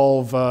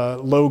USolve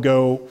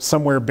logo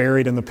somewhere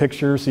buried in the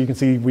picture. So you can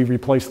see we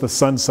replaced the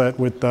sunset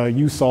with the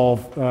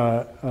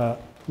USolve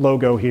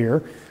logo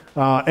here.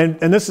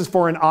 And this is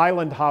for an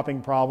island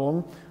hopping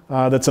problem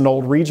that's an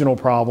old regional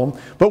problem.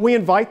 But we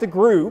invite the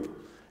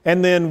group,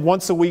 and then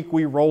once a week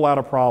we roll out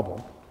a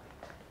problem.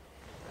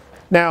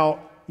 Now,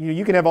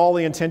 you can have all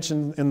the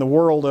intention in the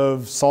world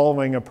of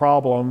solving a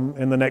problem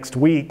in the next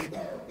week,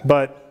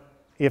 but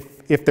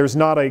if there's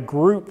not a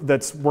group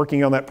that's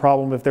working on that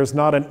problem, if there's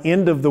not an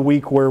end of the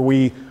week where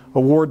we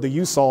award the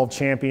USolve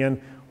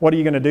champion, what are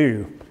you going to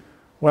do?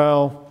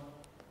 Well,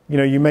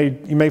 you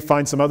may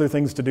find some other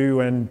things to do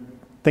and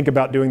think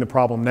about doing the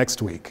problem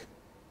next week.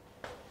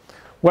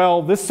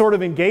 Well, this sort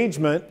of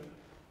engagement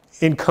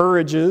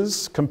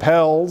encourages,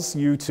 compels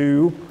you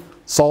to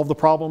solve the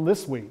problem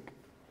this week,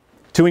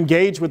 to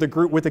engage with a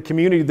group, with a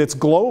community that's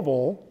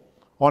global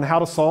on how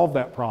to solve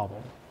that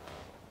problem.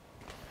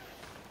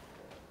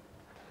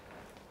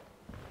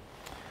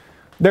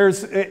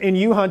 In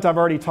UHunt, I've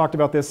already talked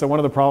about this, so one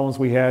of the problems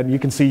we had, you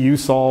can see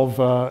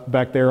USolve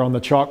back there on the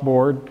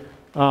chalkboard.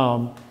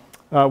 One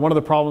of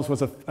the problems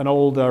was an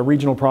old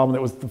regional problem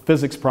that was the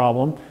physics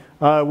problem.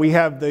 We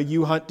have the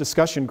UHunt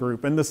discussion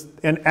group,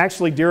 and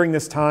actually during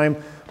this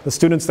time, the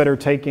students that are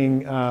taking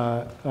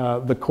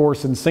the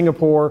course in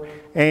Singapore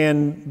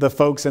and the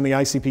folks in the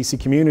ICPC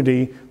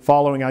community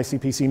following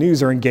ICPC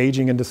News are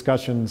engaging in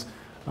discussions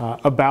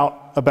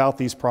about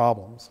these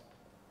problems.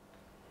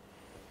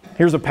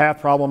 Here's a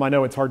path problem. I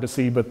know it's hard to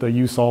see, but the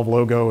USolve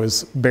logo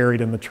is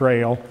buried in the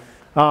trail.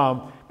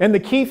 And the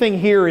key thing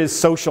here is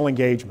social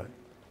engagement,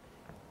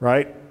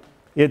 right?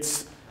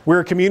 We're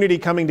a community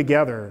coming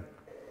together.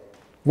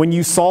 When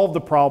you solve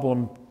the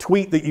problem,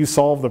 tweet that you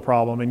solved the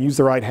problem and use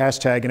the right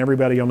hashtag, and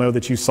everybody will know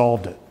that you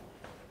solved it,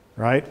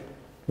 right?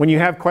 When you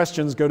have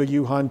questions, go to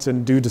UHunt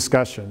and do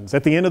discussions.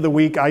 At the end of the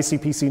week,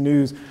 ICPC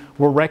News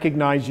will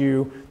recognize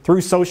you through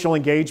social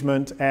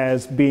engagement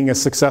as being a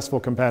successful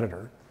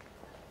competitor,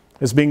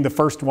 as being the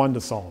first one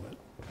to solve it,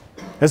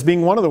 as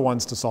being one of the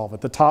ones to solve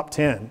it, the top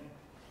 10.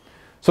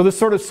 So this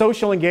sort of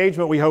social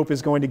engagement, we hope,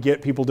 is going to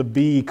get people to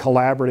be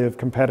collaborative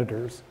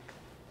competitors.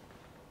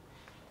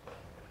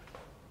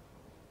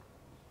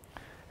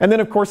 And then,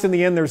 of course, in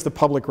the end, there's the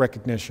public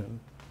recognition.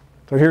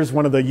 So here's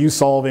one of the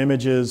USolve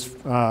images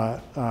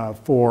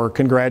for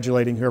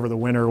congratulating whoever the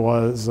winner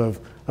was of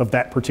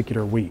that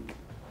particular week.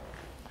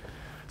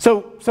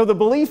 So the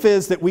belief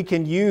is that we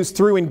can use,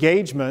 through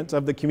engagement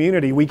of the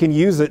community, we can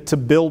use it to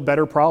build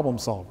better problem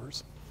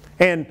solvers.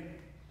 And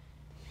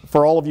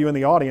for all of you in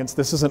the audience,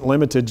 this isn't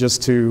limited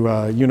just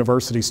to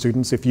university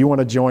students. If you want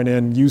to join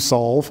in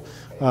USolve,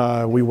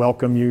 we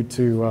welcome you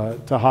to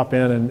hop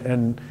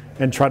in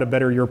and try to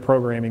better your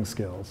programming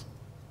skills.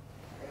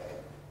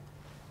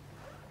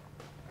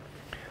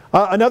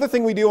 Another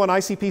thing we do on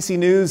ICPC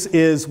News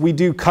is we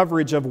do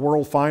coverage of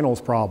World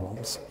Finals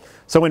problems.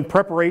 So in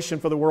preparation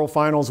for the World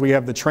Finals, we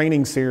have the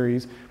training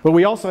series, but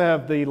we also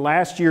have the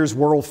last year's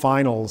World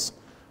Finals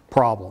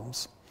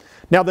problems.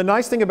 Now, the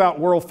nice thing about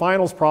World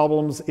Finals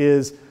problems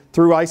is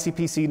through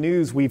ICPC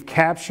News, we've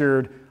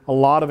captured a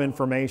lot of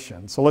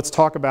information. So let's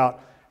talk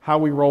about how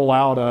we roll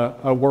out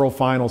a World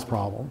Finals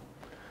problem.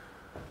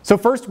 So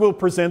first we'll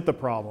present the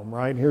problem,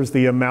 right? Here's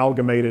the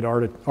amalgamated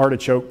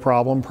artichoke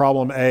problem,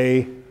 problem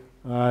A.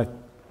 I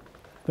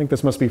think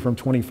this must be from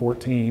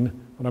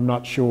 2014, but I'm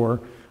not sure.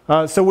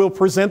 So we'll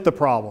present the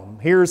problem.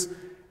 Here's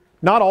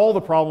not all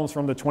the problems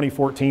from the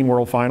 2014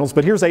 World Finals,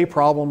 but here's a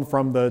problem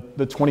from the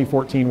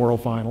 2014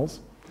 World Finals.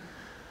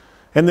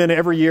 And then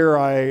every year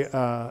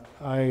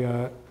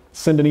I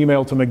send an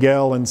email to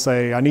Miguel and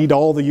say, I need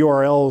all the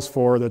URLs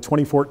for the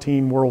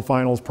 2014 World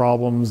Finals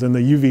problems in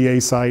the UVA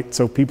site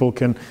so people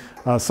can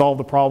solve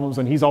the problems.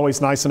 And he's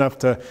always nice enough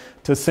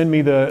to send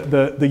me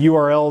the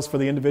URLs for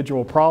the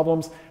individual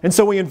problems. And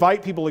so we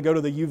invite people to go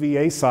to the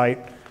UVA site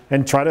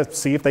and try to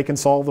see if they can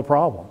solve the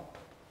problem.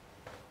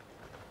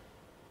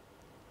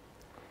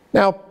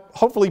 Now,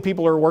 hopefully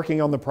people are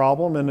working on the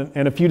problem,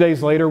 and a few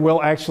days later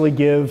we'll actually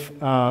give,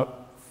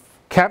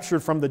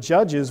 captured from the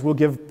judges, we'll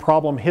give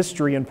problem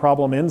history and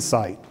problem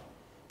insight.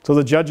 So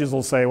the judges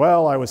will say,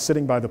 well, I was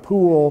sitting by the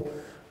pool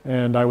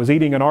and I was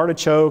eating an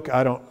artichoke.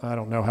 I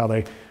don't know how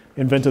they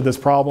invented this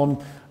problem.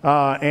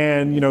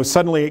 And you know,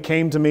 suddenly it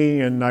came to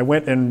me, and I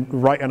went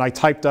and I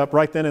typed up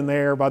right then and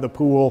there by the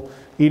pool,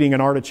 eating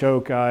an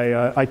artichoke.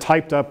 I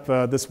typed up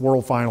this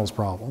world finals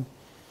problem.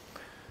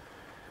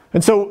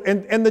 And so,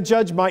 and the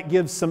judge might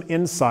give some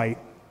insight.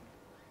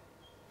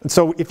 And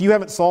so, if you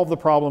haven't solved the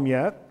problem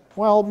yet,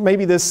 well,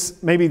 maybe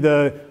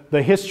the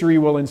history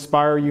will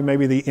inspire you.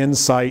 Maybe the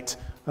insight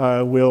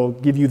will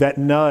give you that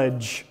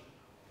nudge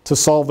to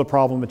solve the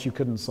problem that you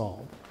couldn't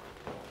solve.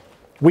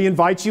 We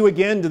invite you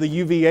again to the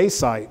UVA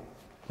site.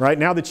 Right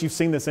now that you've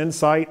seen this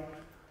insight,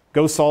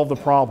 go solve the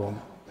problem.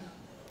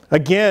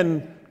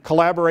 Again,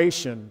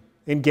 collaboration,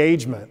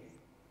 engagement,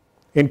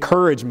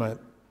 encouragement.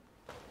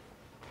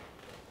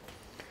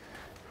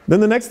 Then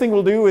the next thing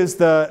we'll do is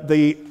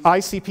the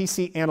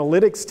ICPC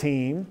analytics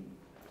team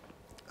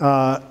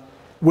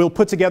will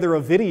put together a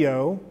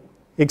video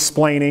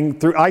explaining,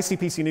 through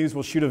ICPC News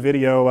will shoot a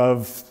video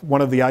of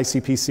one of the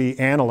ICPC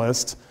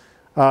analysts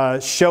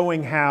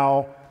showing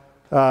how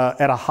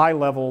at a high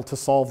level to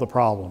solve the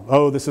problem.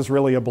 Oh, this is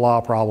really a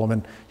blah problem,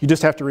 and you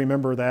just have to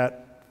remember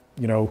that,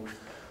 you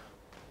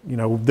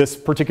know, this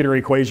particular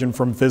equation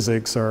from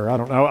physics, or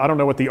I don't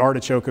know what the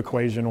artichoke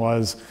equation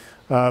was,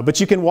 but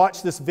you can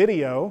watch this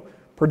video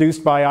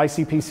produced by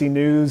ICPC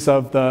News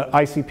of the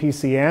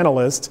ICPC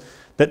analyst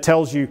that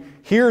tells you,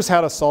 here's how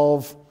to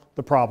solve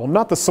the problem.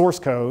 Not the source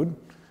code,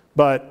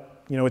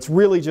 but you know, it's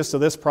really just to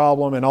this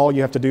problem, and all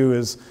you have to do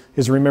is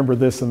remember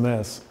this and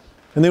this.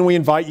 And then we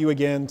invite you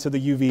again to the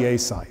UVA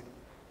site.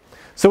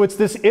 So it's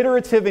this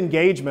iterative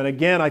engagement.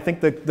 Again, I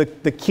think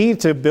the key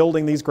to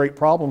building these great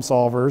problem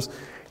solvers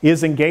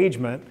is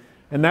engagement,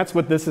 and that's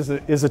what this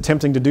is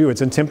attempting to do.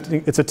 It's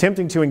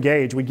attempting to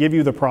engage. We give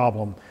you the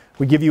problem.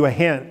 We give you a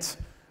hint,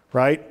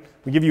 right?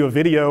 We give you a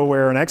video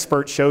where an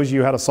expert shows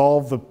you how to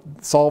solve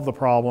the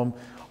problem,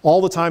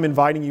 all the time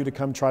inviting you to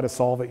come try to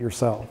solve it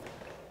yourself.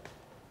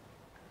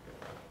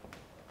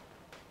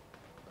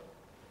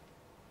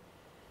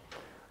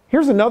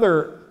 Here's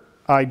another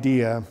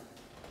idea.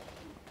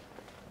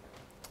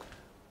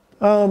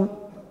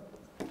 So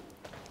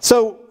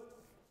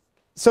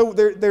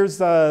there's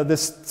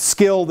this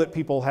skill that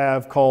people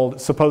have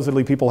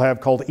supposedly people have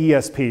called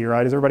ESP,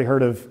 right? Has everybody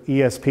heard of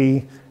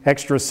ESP?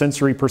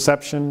 Extrasensory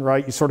perception,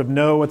 right? You sort of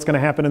know what's going to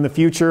happen in the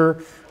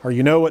future, or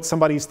you know what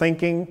somebody's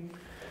thinking.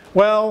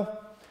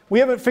 Well, we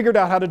haven't figured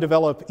out how to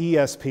develop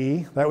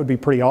ESP. That would be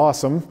pretty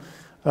awesome.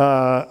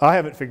 I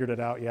haven't figured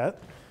it out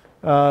yet.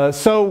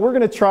 So we're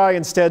going to try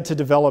instead to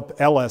develop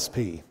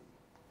LSP.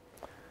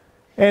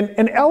 And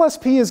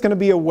LSP is going to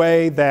be a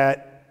way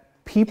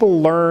that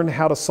people learn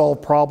how to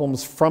solve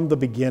problems from the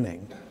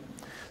beginning.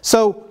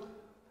 So,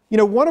 you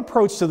know, one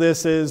approach to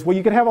this is, well,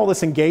 you can have all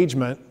this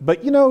engagement,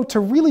 but you know, to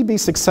really be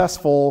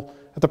successful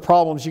at the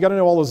problems, you got to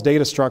know all those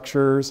data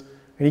structures,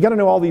 and you got to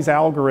know all these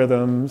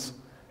algorithms.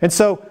 And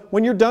so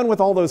when you're done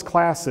with all those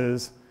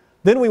classes,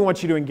 then we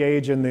want you to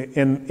engage in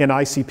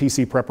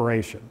ICPC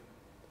preparation.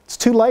 It's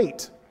too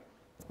late.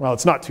 Well,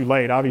 it's not too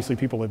late. Obviously,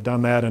 people have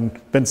done that and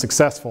been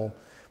successful.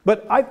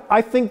 But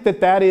I think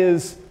that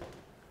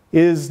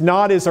is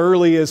not as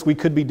early as we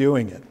could be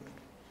doing it.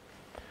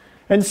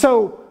 And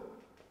so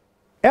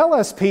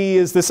LSP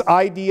is this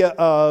idea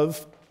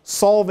of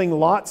solving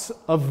lots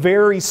of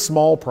very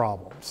small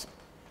problems.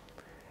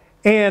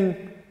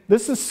 And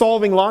this is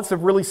solving lots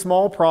of really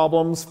small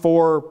problems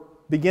for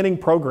beginning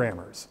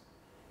programmers.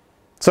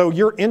 So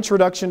your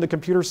introduction to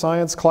computer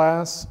science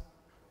class,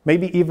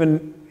 maybe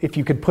even if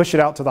you could push it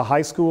out to the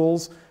high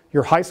schools,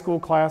 your high school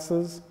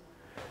classes,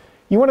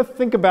 you want to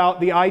think about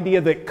the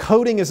idea that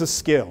coding is a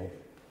skill.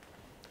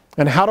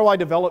 And how do I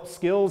develop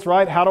skills,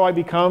 right? How do I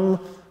become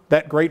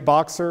that great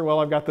boxer? Well,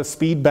 I've got the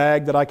speed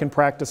bag that I can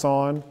practice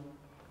on.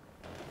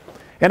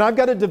 And I've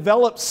got to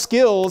develop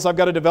skills. I've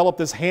got to develop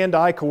this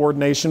hand-eye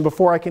coordination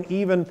before I can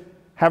even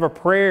have a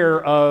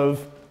prayer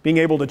of being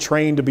able to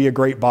train to be a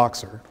great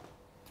boxer.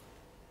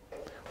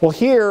 Well,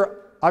 here,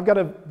 I've got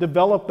to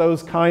develop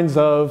those kinds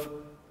of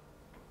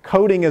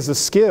coding as a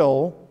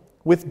skill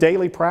with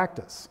daily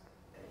practice.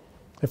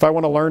 If I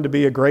want to learn to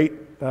be a great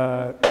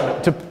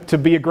to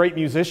be a great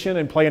musician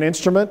and play an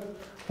instrument,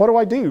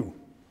 what do?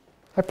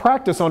 I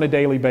practice on a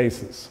daily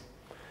basis.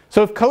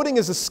 So if coding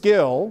is a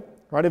skill,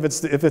 right, if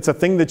it's a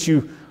thing that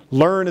you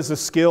learn as a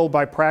skill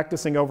by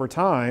practicing over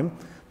time,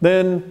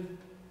 then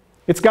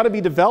it's got to be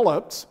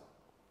developed,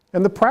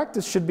 and the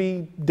practice should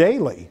be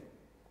daily.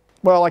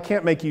 Well, I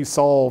can't make you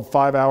solve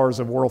 5 hours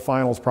of world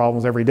finals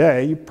problems every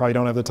day. You probably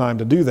don't have the time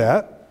to do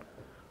that.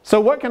 So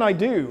what can I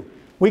do?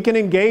 We can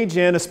engage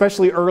in,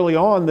 especially early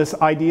on, this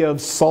idea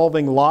of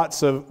solving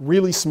lots of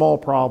really small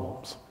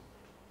problems.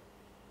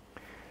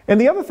 And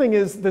the other thing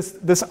is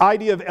this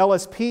idea of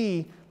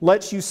LSP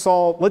lets you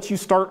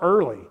start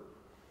early.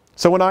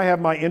 So when I have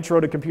my intro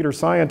to computer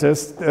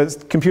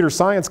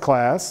science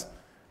class,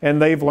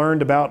 and they've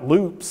learned about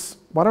loops,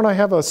 Why don't I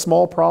have a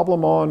small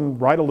problem on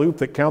write a loop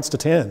that counts to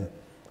 10?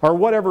 Or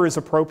whatever is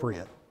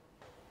appropriate,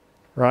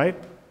 right?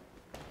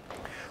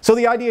 So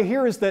the idea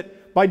here is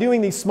that by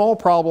doing these small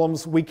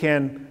problems, we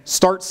can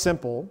start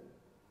simple,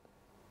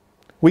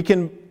 we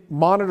can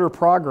monitor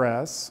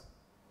progress,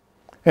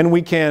 and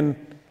we can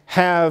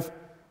have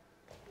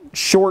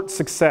short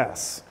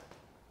success,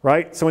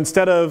 right? So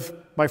instead of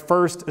my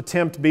first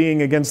attempt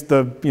being against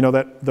the,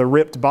 the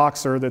ripped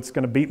boxer that's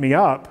going to beat me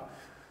up,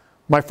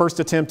 my first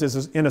attempt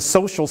is in a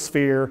social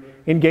sphere,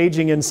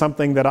 engaging in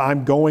something that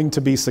I'm going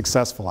to be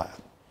successful at,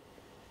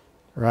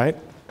 right?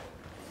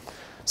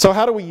 So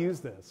how do we use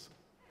this?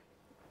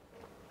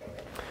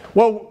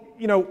 Well,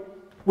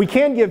 we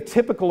can give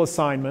typical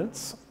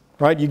assignments,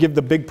 right? You give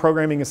the big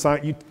programming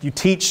assignment, you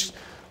teach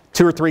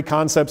 2 or 3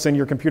 concepts in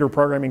your computer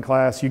programming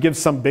class, you give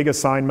some big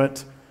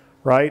assignment,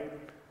 right?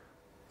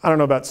 I don't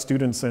know about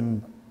students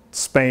in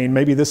Spain,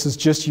 maybe this is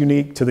just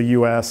unique to the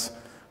US,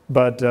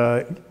 but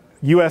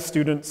US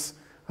students,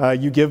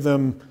 you give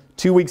them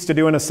 2 weeks to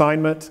do an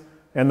assignment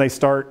and they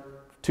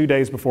start 2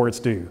 days before it's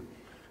due.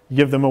 You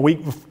give them a week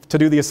to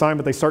do the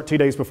assignment, they start 2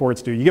 days before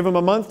it's due. You give them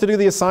a month to do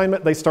the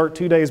assignment, they start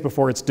 2 days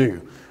before it's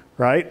due,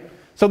 right?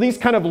 So these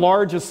kind of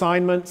large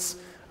assignments,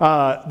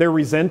 they're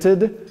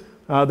resented.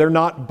 They're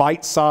not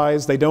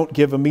bite-sized, they don't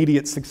give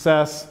immediate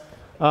success,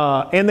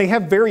 and they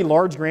have very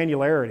large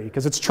granularity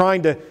because it's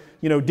trying to,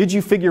 did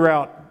you figure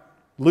out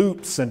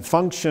loops and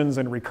functions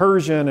and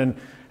recursion,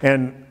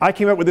 and I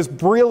came up with this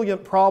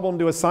brilliant problem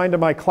to assign to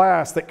my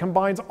class that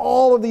combines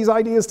all of these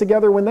ideas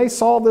together. When they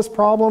solve this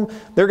problem,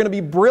 they're going to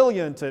be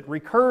brilliant at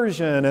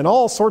recursion and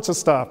all sorts of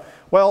stuff.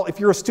 Well,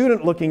 if you're a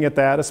student looking at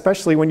that,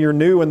 especially when you're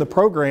new in the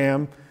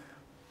program,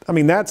 I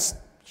mean, that's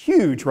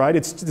huge, right?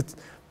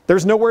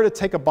 There's nowhere to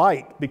take a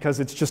bite because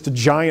it's just a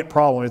giant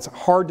problem. It's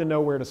hard to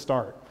know where to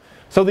start.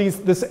 So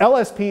this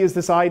LSP is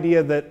this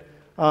idea that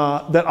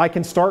I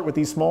can start with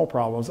these small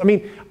problems. I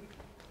mean,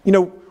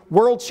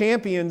 world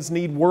champions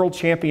need world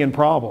champion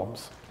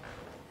problems.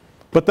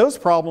 But those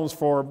problems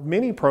for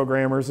many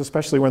programmers,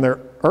 especially when they're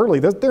early,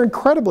 they're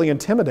incredibly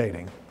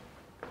intimidating.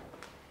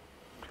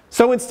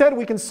 So instead,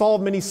 we can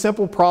solve many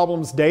simple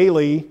problems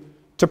daily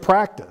to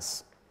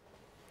practice.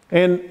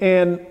 And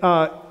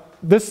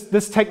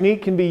this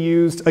technique can be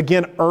used,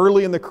 again,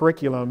 early in the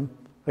curriculum.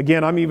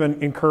 Again, I'm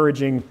even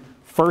encouraging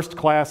first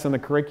class in the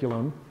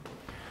curriculum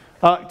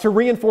to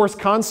reinforce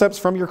concepts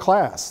from your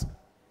class.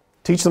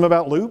 Teach them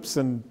about loops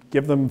and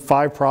give them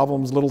 5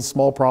 problems, little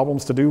small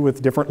problems to do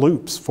with different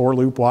loops. For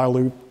loop, while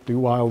loop, do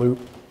while loop.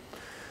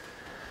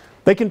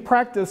 They can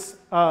practice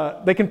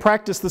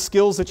the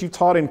skills that you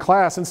taught in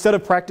class. Instead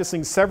of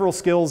practicing several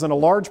skills in a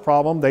large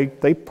problem,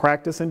 they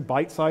practice in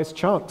bite-sized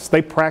chunks.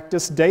 They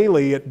practice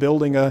daily at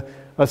building a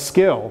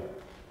skill.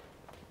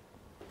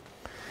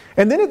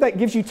 And then that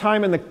gives you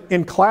time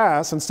in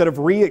class, instead of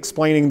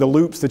re-explaining the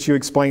loops that you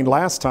explained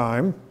last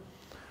time,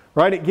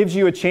 right? It gives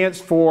you a chance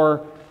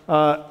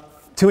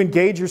to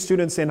engage your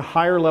students in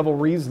higher level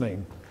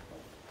reasoning,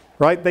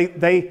 right?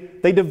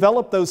 They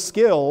develop those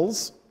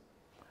skills,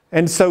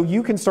 and so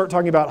you can start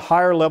talking about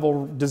higher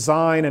level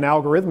design and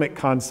algorithmic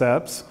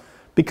concepts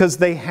because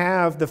they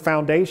have the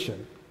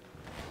foundation.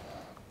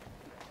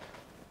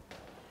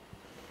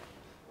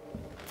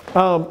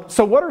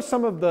 So what are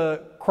some of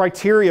the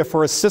criteria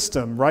for a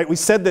system, right? We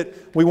said that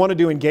we want to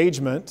do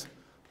engagement,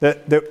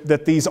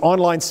 that these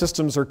online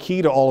systems are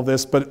key to all of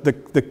this, but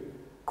the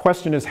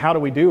question is, how do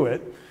we do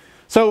it?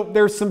 So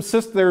there's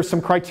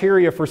some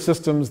criteria for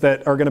systems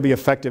that are going to be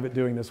effective at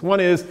doing this. One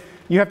is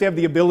you have to have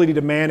the ability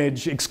to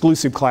manage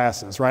exclusive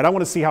classes, right? I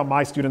want to see how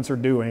my students are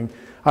doing.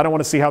 I don't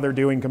want to see how they're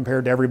doing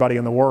compared to everybody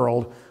in the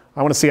world.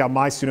 I want to see how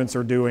my students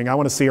are doing. I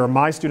want to see, are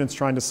my students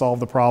trying to solve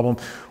the problem?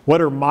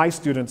 What are my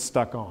students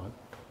stuck on?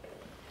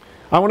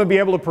 I want to be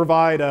able to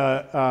provide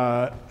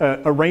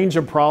a range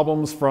of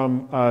problems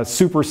from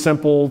super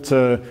simple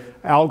to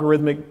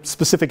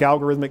specific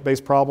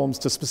algorithmic-based problems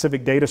to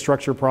specific data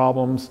structure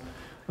problems.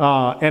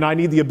 And I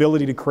need the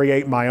ability to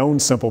create my own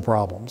simple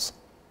problems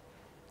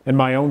and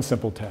my own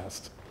simple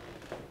test.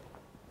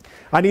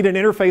 I need an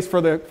interface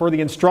for the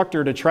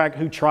instructor to track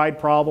who tried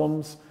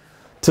problems,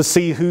 to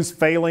see who's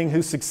failing,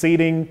 who's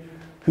succeeding,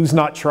 who's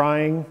not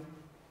trying.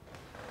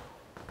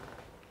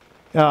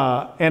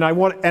 And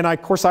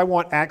of course, I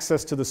want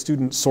access to the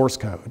student source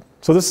code.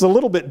 So this is a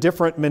little bit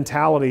different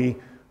mentality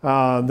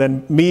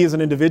than me as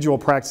an individual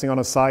practicing on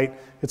a site.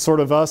 It's sort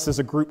of us as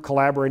a group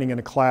collaborating in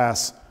a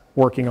class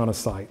working on a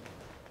site.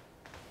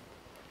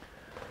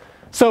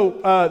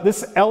 So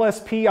this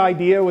LSP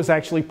idea was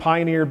actually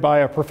pioneered by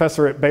a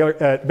professor at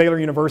Baylor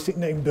University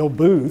named Bill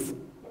Booth.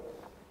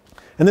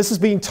 And this is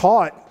being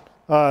taught,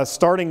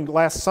 starting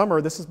last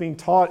summer, this is being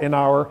taught in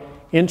our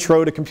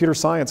Intro to Computer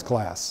Science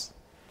class.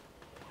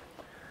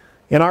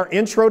 In our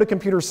Intro to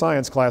Computer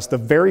Science class, the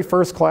very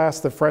first class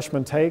that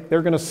freshmen take,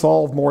 they're going to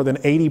solve more than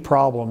 80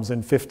 problems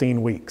in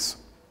 15 weeks.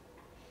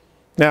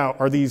 Now,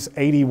 are these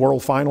 80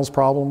 World Finals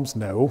problems?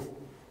 No,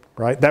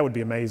 right? That would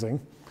be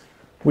amazing.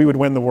 We would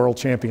win the World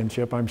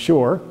Championship, I'm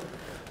sure.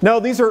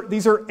 No, these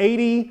are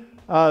 80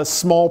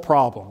 small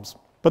problems,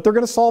 but they're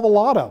going to solve a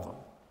lot of them.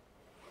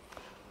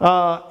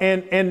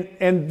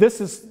 And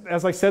this is,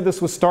 as I said,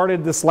 this was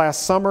started this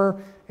last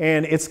summer,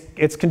 and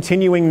it's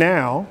continuing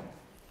now.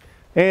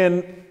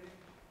 And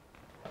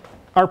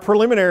our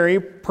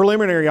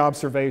preliminary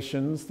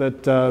observations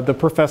that the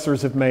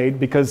professors have made,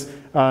 because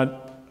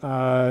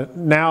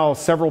now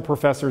several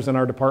professors in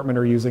our department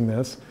are using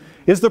this,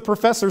 is the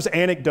professors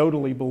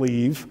anecdotally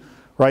believe,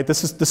 right?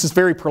 This is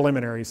very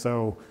preliminary,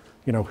 so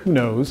who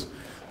knows?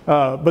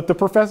 But the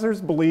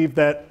professors believe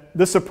that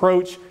this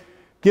approach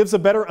gives a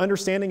better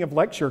understanding of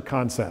lecture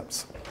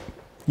concepts.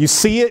 You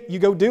see it, you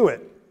go do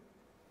it.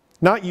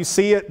 Not you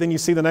see it, then you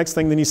see the next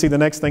thing, then you see the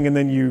next thing, and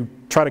then you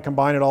try to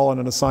combine it all in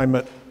an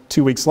assignment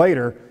 2 weeks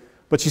later.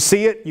 But you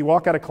see it, you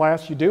walk out of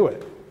class, you do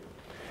it.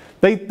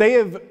 They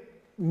have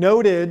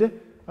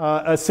noted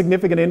a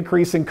significant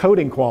increase in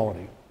coding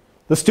quality.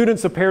 The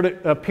students appear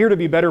to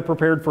be better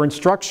prepared for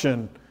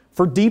instruction,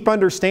 for deep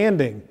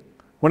understanding,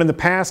 when in the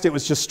past it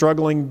was just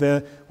struggling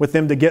with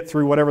them to get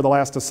through whatever the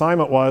last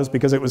assignment was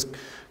because it was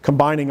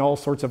combining all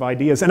sorts of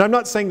ideas. And I'm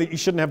not saying that you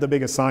shouldn't have the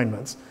big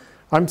assignments.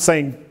 I'm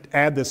saying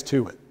add this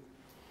to it.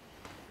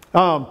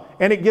 And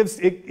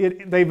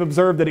they've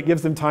observed that it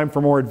gives them time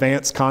for more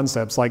advanced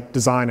concepts like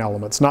design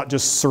elements, not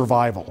just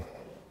survival.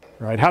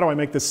 Right? How do I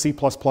make this C++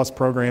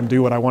 program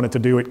do what I want it to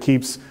do? It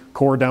keeps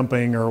core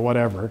dumping or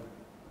whatever.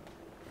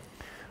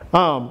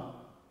 So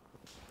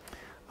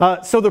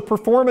the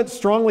performance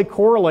strongly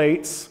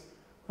correlates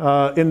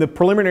in the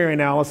preliminary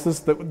analysis.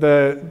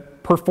 The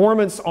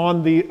performance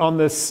on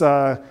this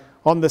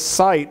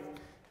site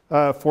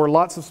for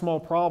lots of small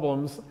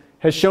problems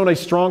has shown a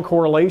strong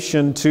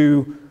correlation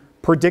to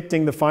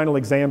predicting the final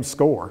exam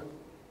score.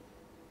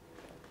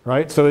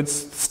 Right? So it's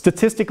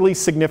statistically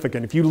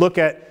significant. If you look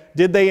at,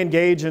 did they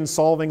engage in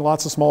solving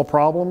lots of small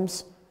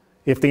problems?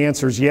 If the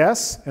answer is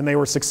yes, and they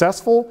were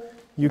successful,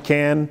 you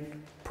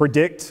can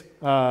predict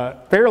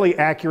fairly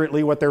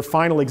accurately what their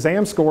final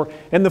exam score,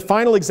 and the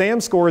final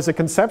exam score is a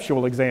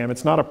conceptual exam.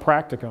 It's not a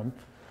practicum.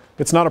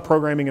 It's not a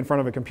programming in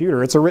front of a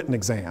computer. It's a written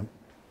exam.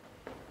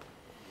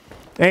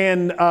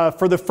 And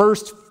for this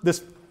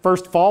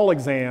first fall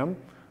exam,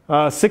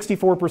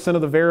 64%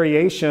 of the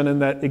variation in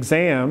that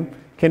exam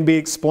can be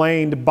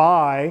explained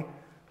by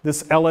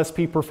this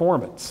LSP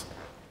performance.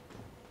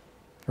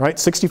 Right?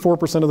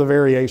 64% of the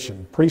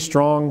variation. Pretty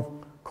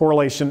strong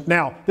correlation.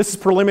 Now, this is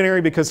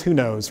preliminary because who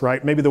knows,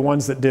 right? Maybe the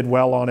ones that did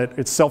well on it,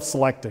 it's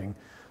self-selecting.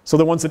 So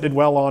the ones that did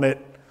well on it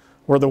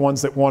were the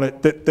ones that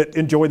that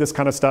enjoy this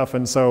kind of stuff,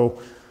 and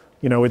so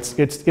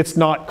it's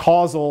not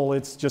causal,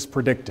 it's just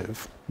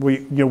predictive. We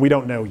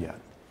don't know yet.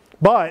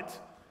 But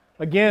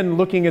again,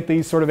 looking at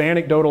these sort of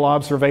anecdotal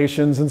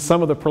observations and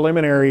some of the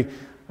preliminary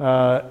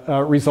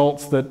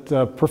results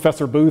that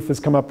Professor Booth has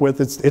come up with,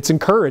 it's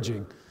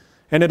encouraging.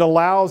 And it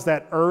allows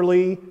that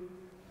early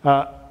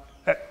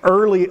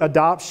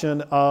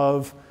adoption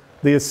of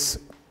this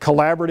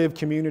collaborative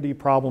community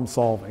problem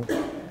solving.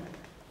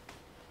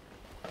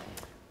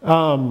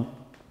 I'm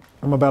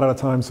about out of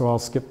time, so I'll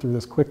skip through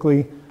this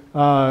quickly.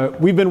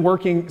 We've been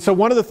working, so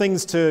one of the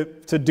things to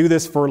do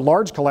this for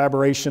large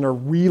collaboration are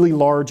really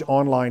large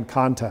online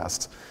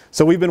contests.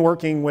 So we've been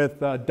working with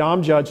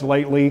Dom Judge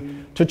lately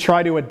to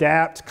try to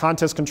adapt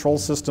contest control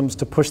systems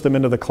to push them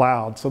into the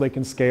cloud so they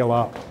can scale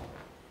up.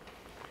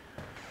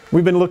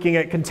 We've been looking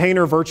at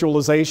container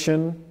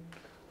virtualization,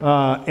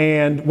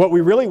 and what we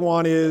really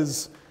want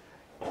is,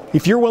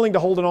 if you're willing to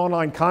hold an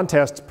online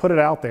contest, put it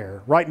out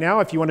there. Right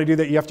now, if you want to do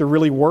that, you have to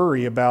really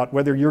worry about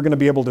whether you're going to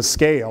be able to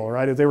scale,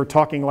 right? As they were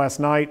talking last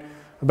night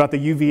about the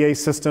UVA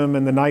system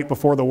and the night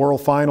before the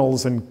World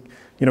Finals, and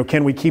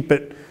can we keep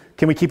it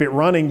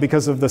running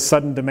because of the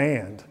sudden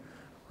demand,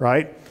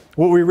 right?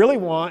 What we really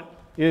want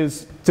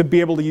is to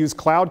be able to use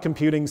cloud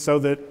computing so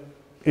that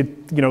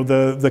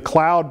the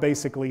cloud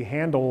basically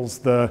handles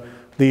the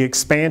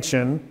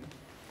expansion,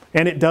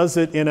 and it does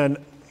it in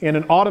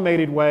an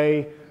automated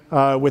way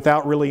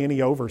without really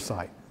any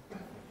oversight,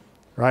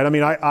 right? I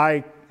mean,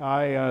 I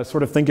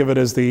sort of think of it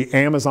as the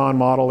Amazon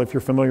model. If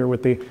you're familiar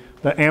with the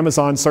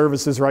Amazon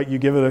services, right? You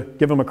give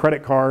them a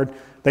credit card,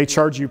 they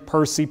charge you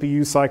per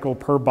CPU cycle,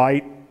 per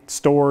byte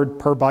stored,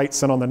 per byte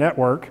sent on the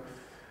network.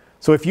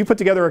 So if you put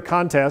together a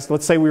contest,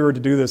 let's say we were to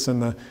do this in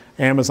the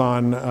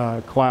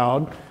Amazon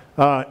cloud,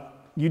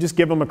 you just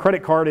give them a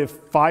credit card. If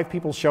 5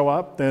 people show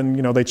up, then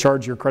they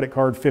charge your credit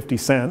card 50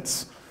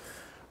 cents,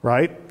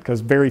 right?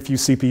 Because very few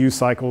CPU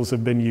cycles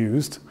have been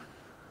used.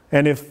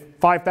 And if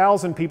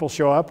 5,000 people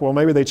show up, well,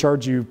 maybe they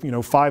charge you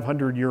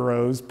 500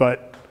 euros.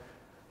 But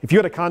if you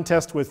had a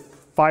contest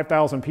with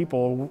 5,000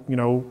 people,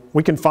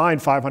 we can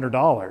find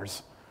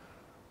 $500,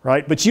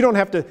 right? But you don't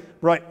have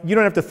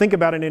to think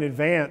about it in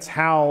advance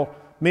how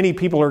many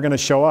people are going to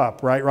show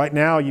up, right? Right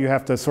now, you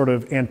have to sort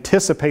of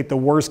anticipate the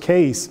worst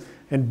case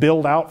and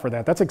build out for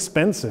that. That's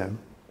expensive.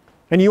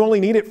 And you only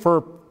need it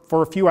for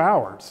a few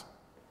hours.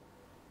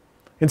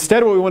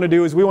 Instead, what we want to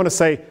do is we want to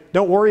say,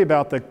 don't worry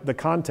about the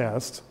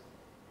contest.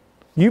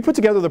 You put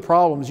together the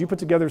problems, you put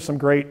together some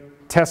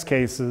great test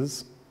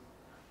cases,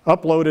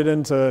 upload it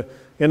into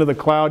the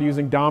cloud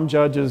using Dom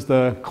Judge as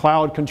the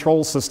cloud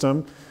control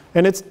system,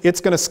 and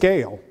it's going to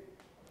scale.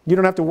 You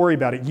don't have to worry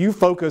about it. You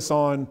focus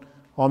on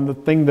the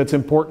thing that's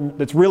important,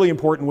 that's really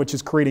important, which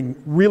is creating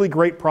really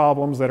great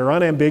problems that are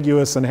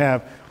unambiguous and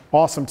have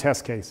awesome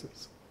test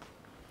cases.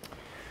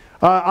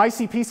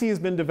 ICPC has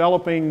been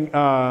developing,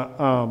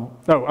 So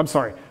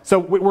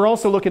we're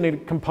also looking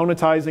at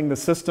componentizing the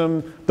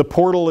system. The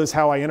portal is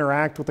how I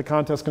interact with the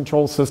contest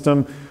control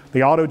system.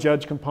 The auto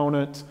judge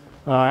component,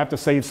 I have to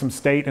save some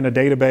state in a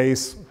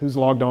database, who's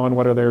logged on,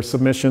 what are their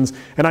submissions,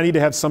 and I need to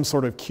have some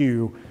sort of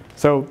queue.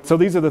 So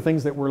these are the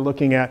things that we're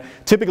looking at.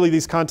 Typically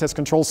these contest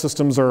control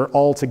systems are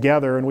all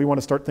together, and we want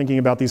to start thinking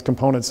about these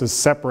components as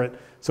separate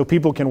so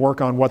people can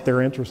work on what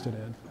they're interested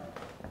in.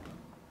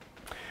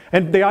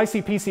 And the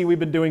ICPC, we've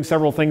been doing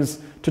several things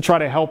to try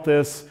to help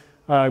this,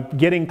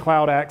 getting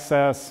cloud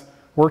access,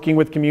 working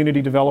with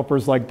community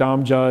developers like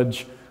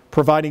DomJudge,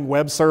 providing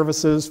web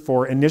services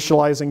for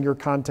initializing your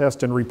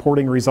contest and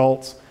reporting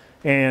results,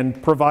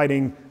 and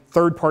providing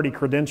third-party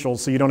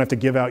credentials so you don't have to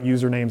give out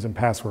usernames and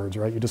passwords,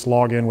 right? You just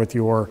log in with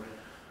your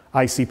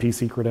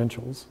ICPC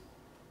credentials.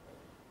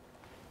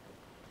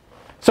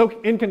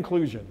 So in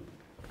conclusion,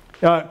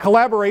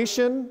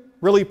 collaboration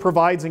really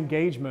provides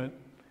engagement,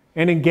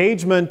 and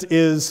engagement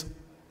is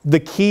the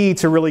key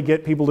to really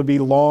get people to be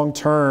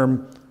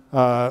long-term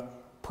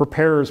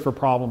preparers for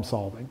problem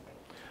solving.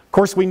 Of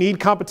course, we need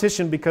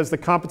competition because the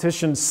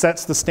competition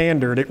sets the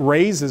standard. It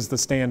raises the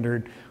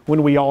standard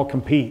when we all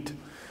compete.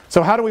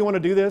 So how do we want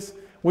to do this?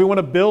 We want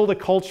to build a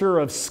culture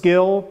of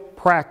skill,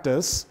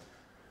 practice,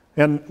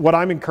 and what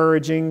I'm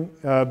encouraging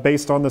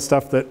based on the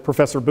stuff that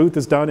Professor Booth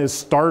has done is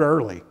start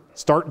early.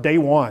 Start day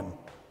one,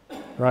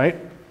 right?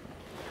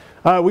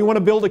 We want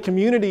to build a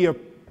community of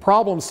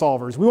problem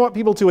solvers. We want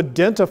people to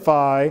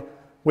identify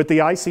with the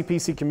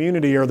ICPC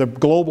community or the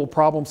global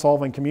problem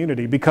solving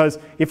community, because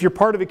if you're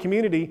part of a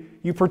community,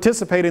 you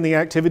participate in the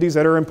activities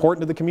that are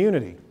important to the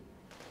community.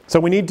 So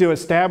we need to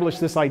establish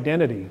this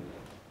identity.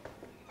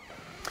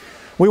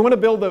 We want to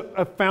build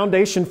a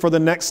foundation for the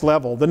next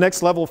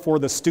level for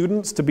the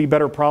students to be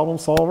better problem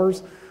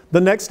solvers,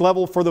 the next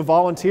level for the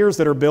volunteers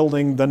that are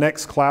building the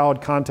next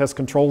cloud contest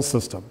control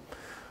system,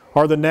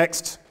 or the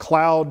next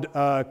cloud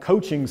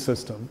coaching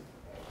system.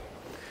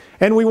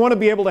 And we want to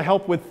be able to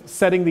help with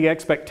setting the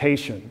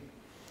expectation.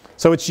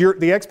 So it's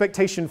the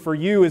expectation for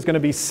you is going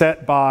to be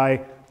set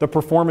by the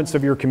performance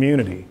of your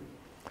community.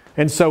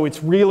 And so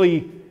it's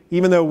really,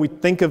 even though we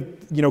think of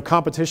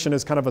competition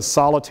as kind of a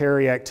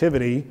solitary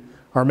activity,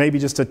 or maybe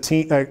just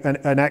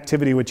an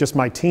activity with just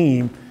my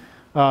team,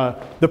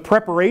 the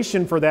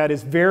preparation for that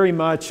is very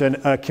much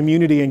a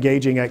community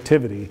engaging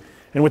activity.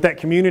 And with that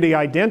community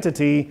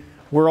identity,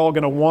 we're all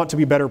going to want to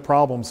be better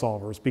problem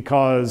solvers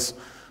because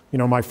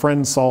my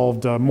friend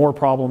solved more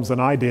problems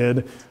than I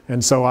did,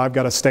 and so I've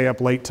got to stay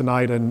up late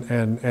tonight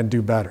and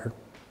do better.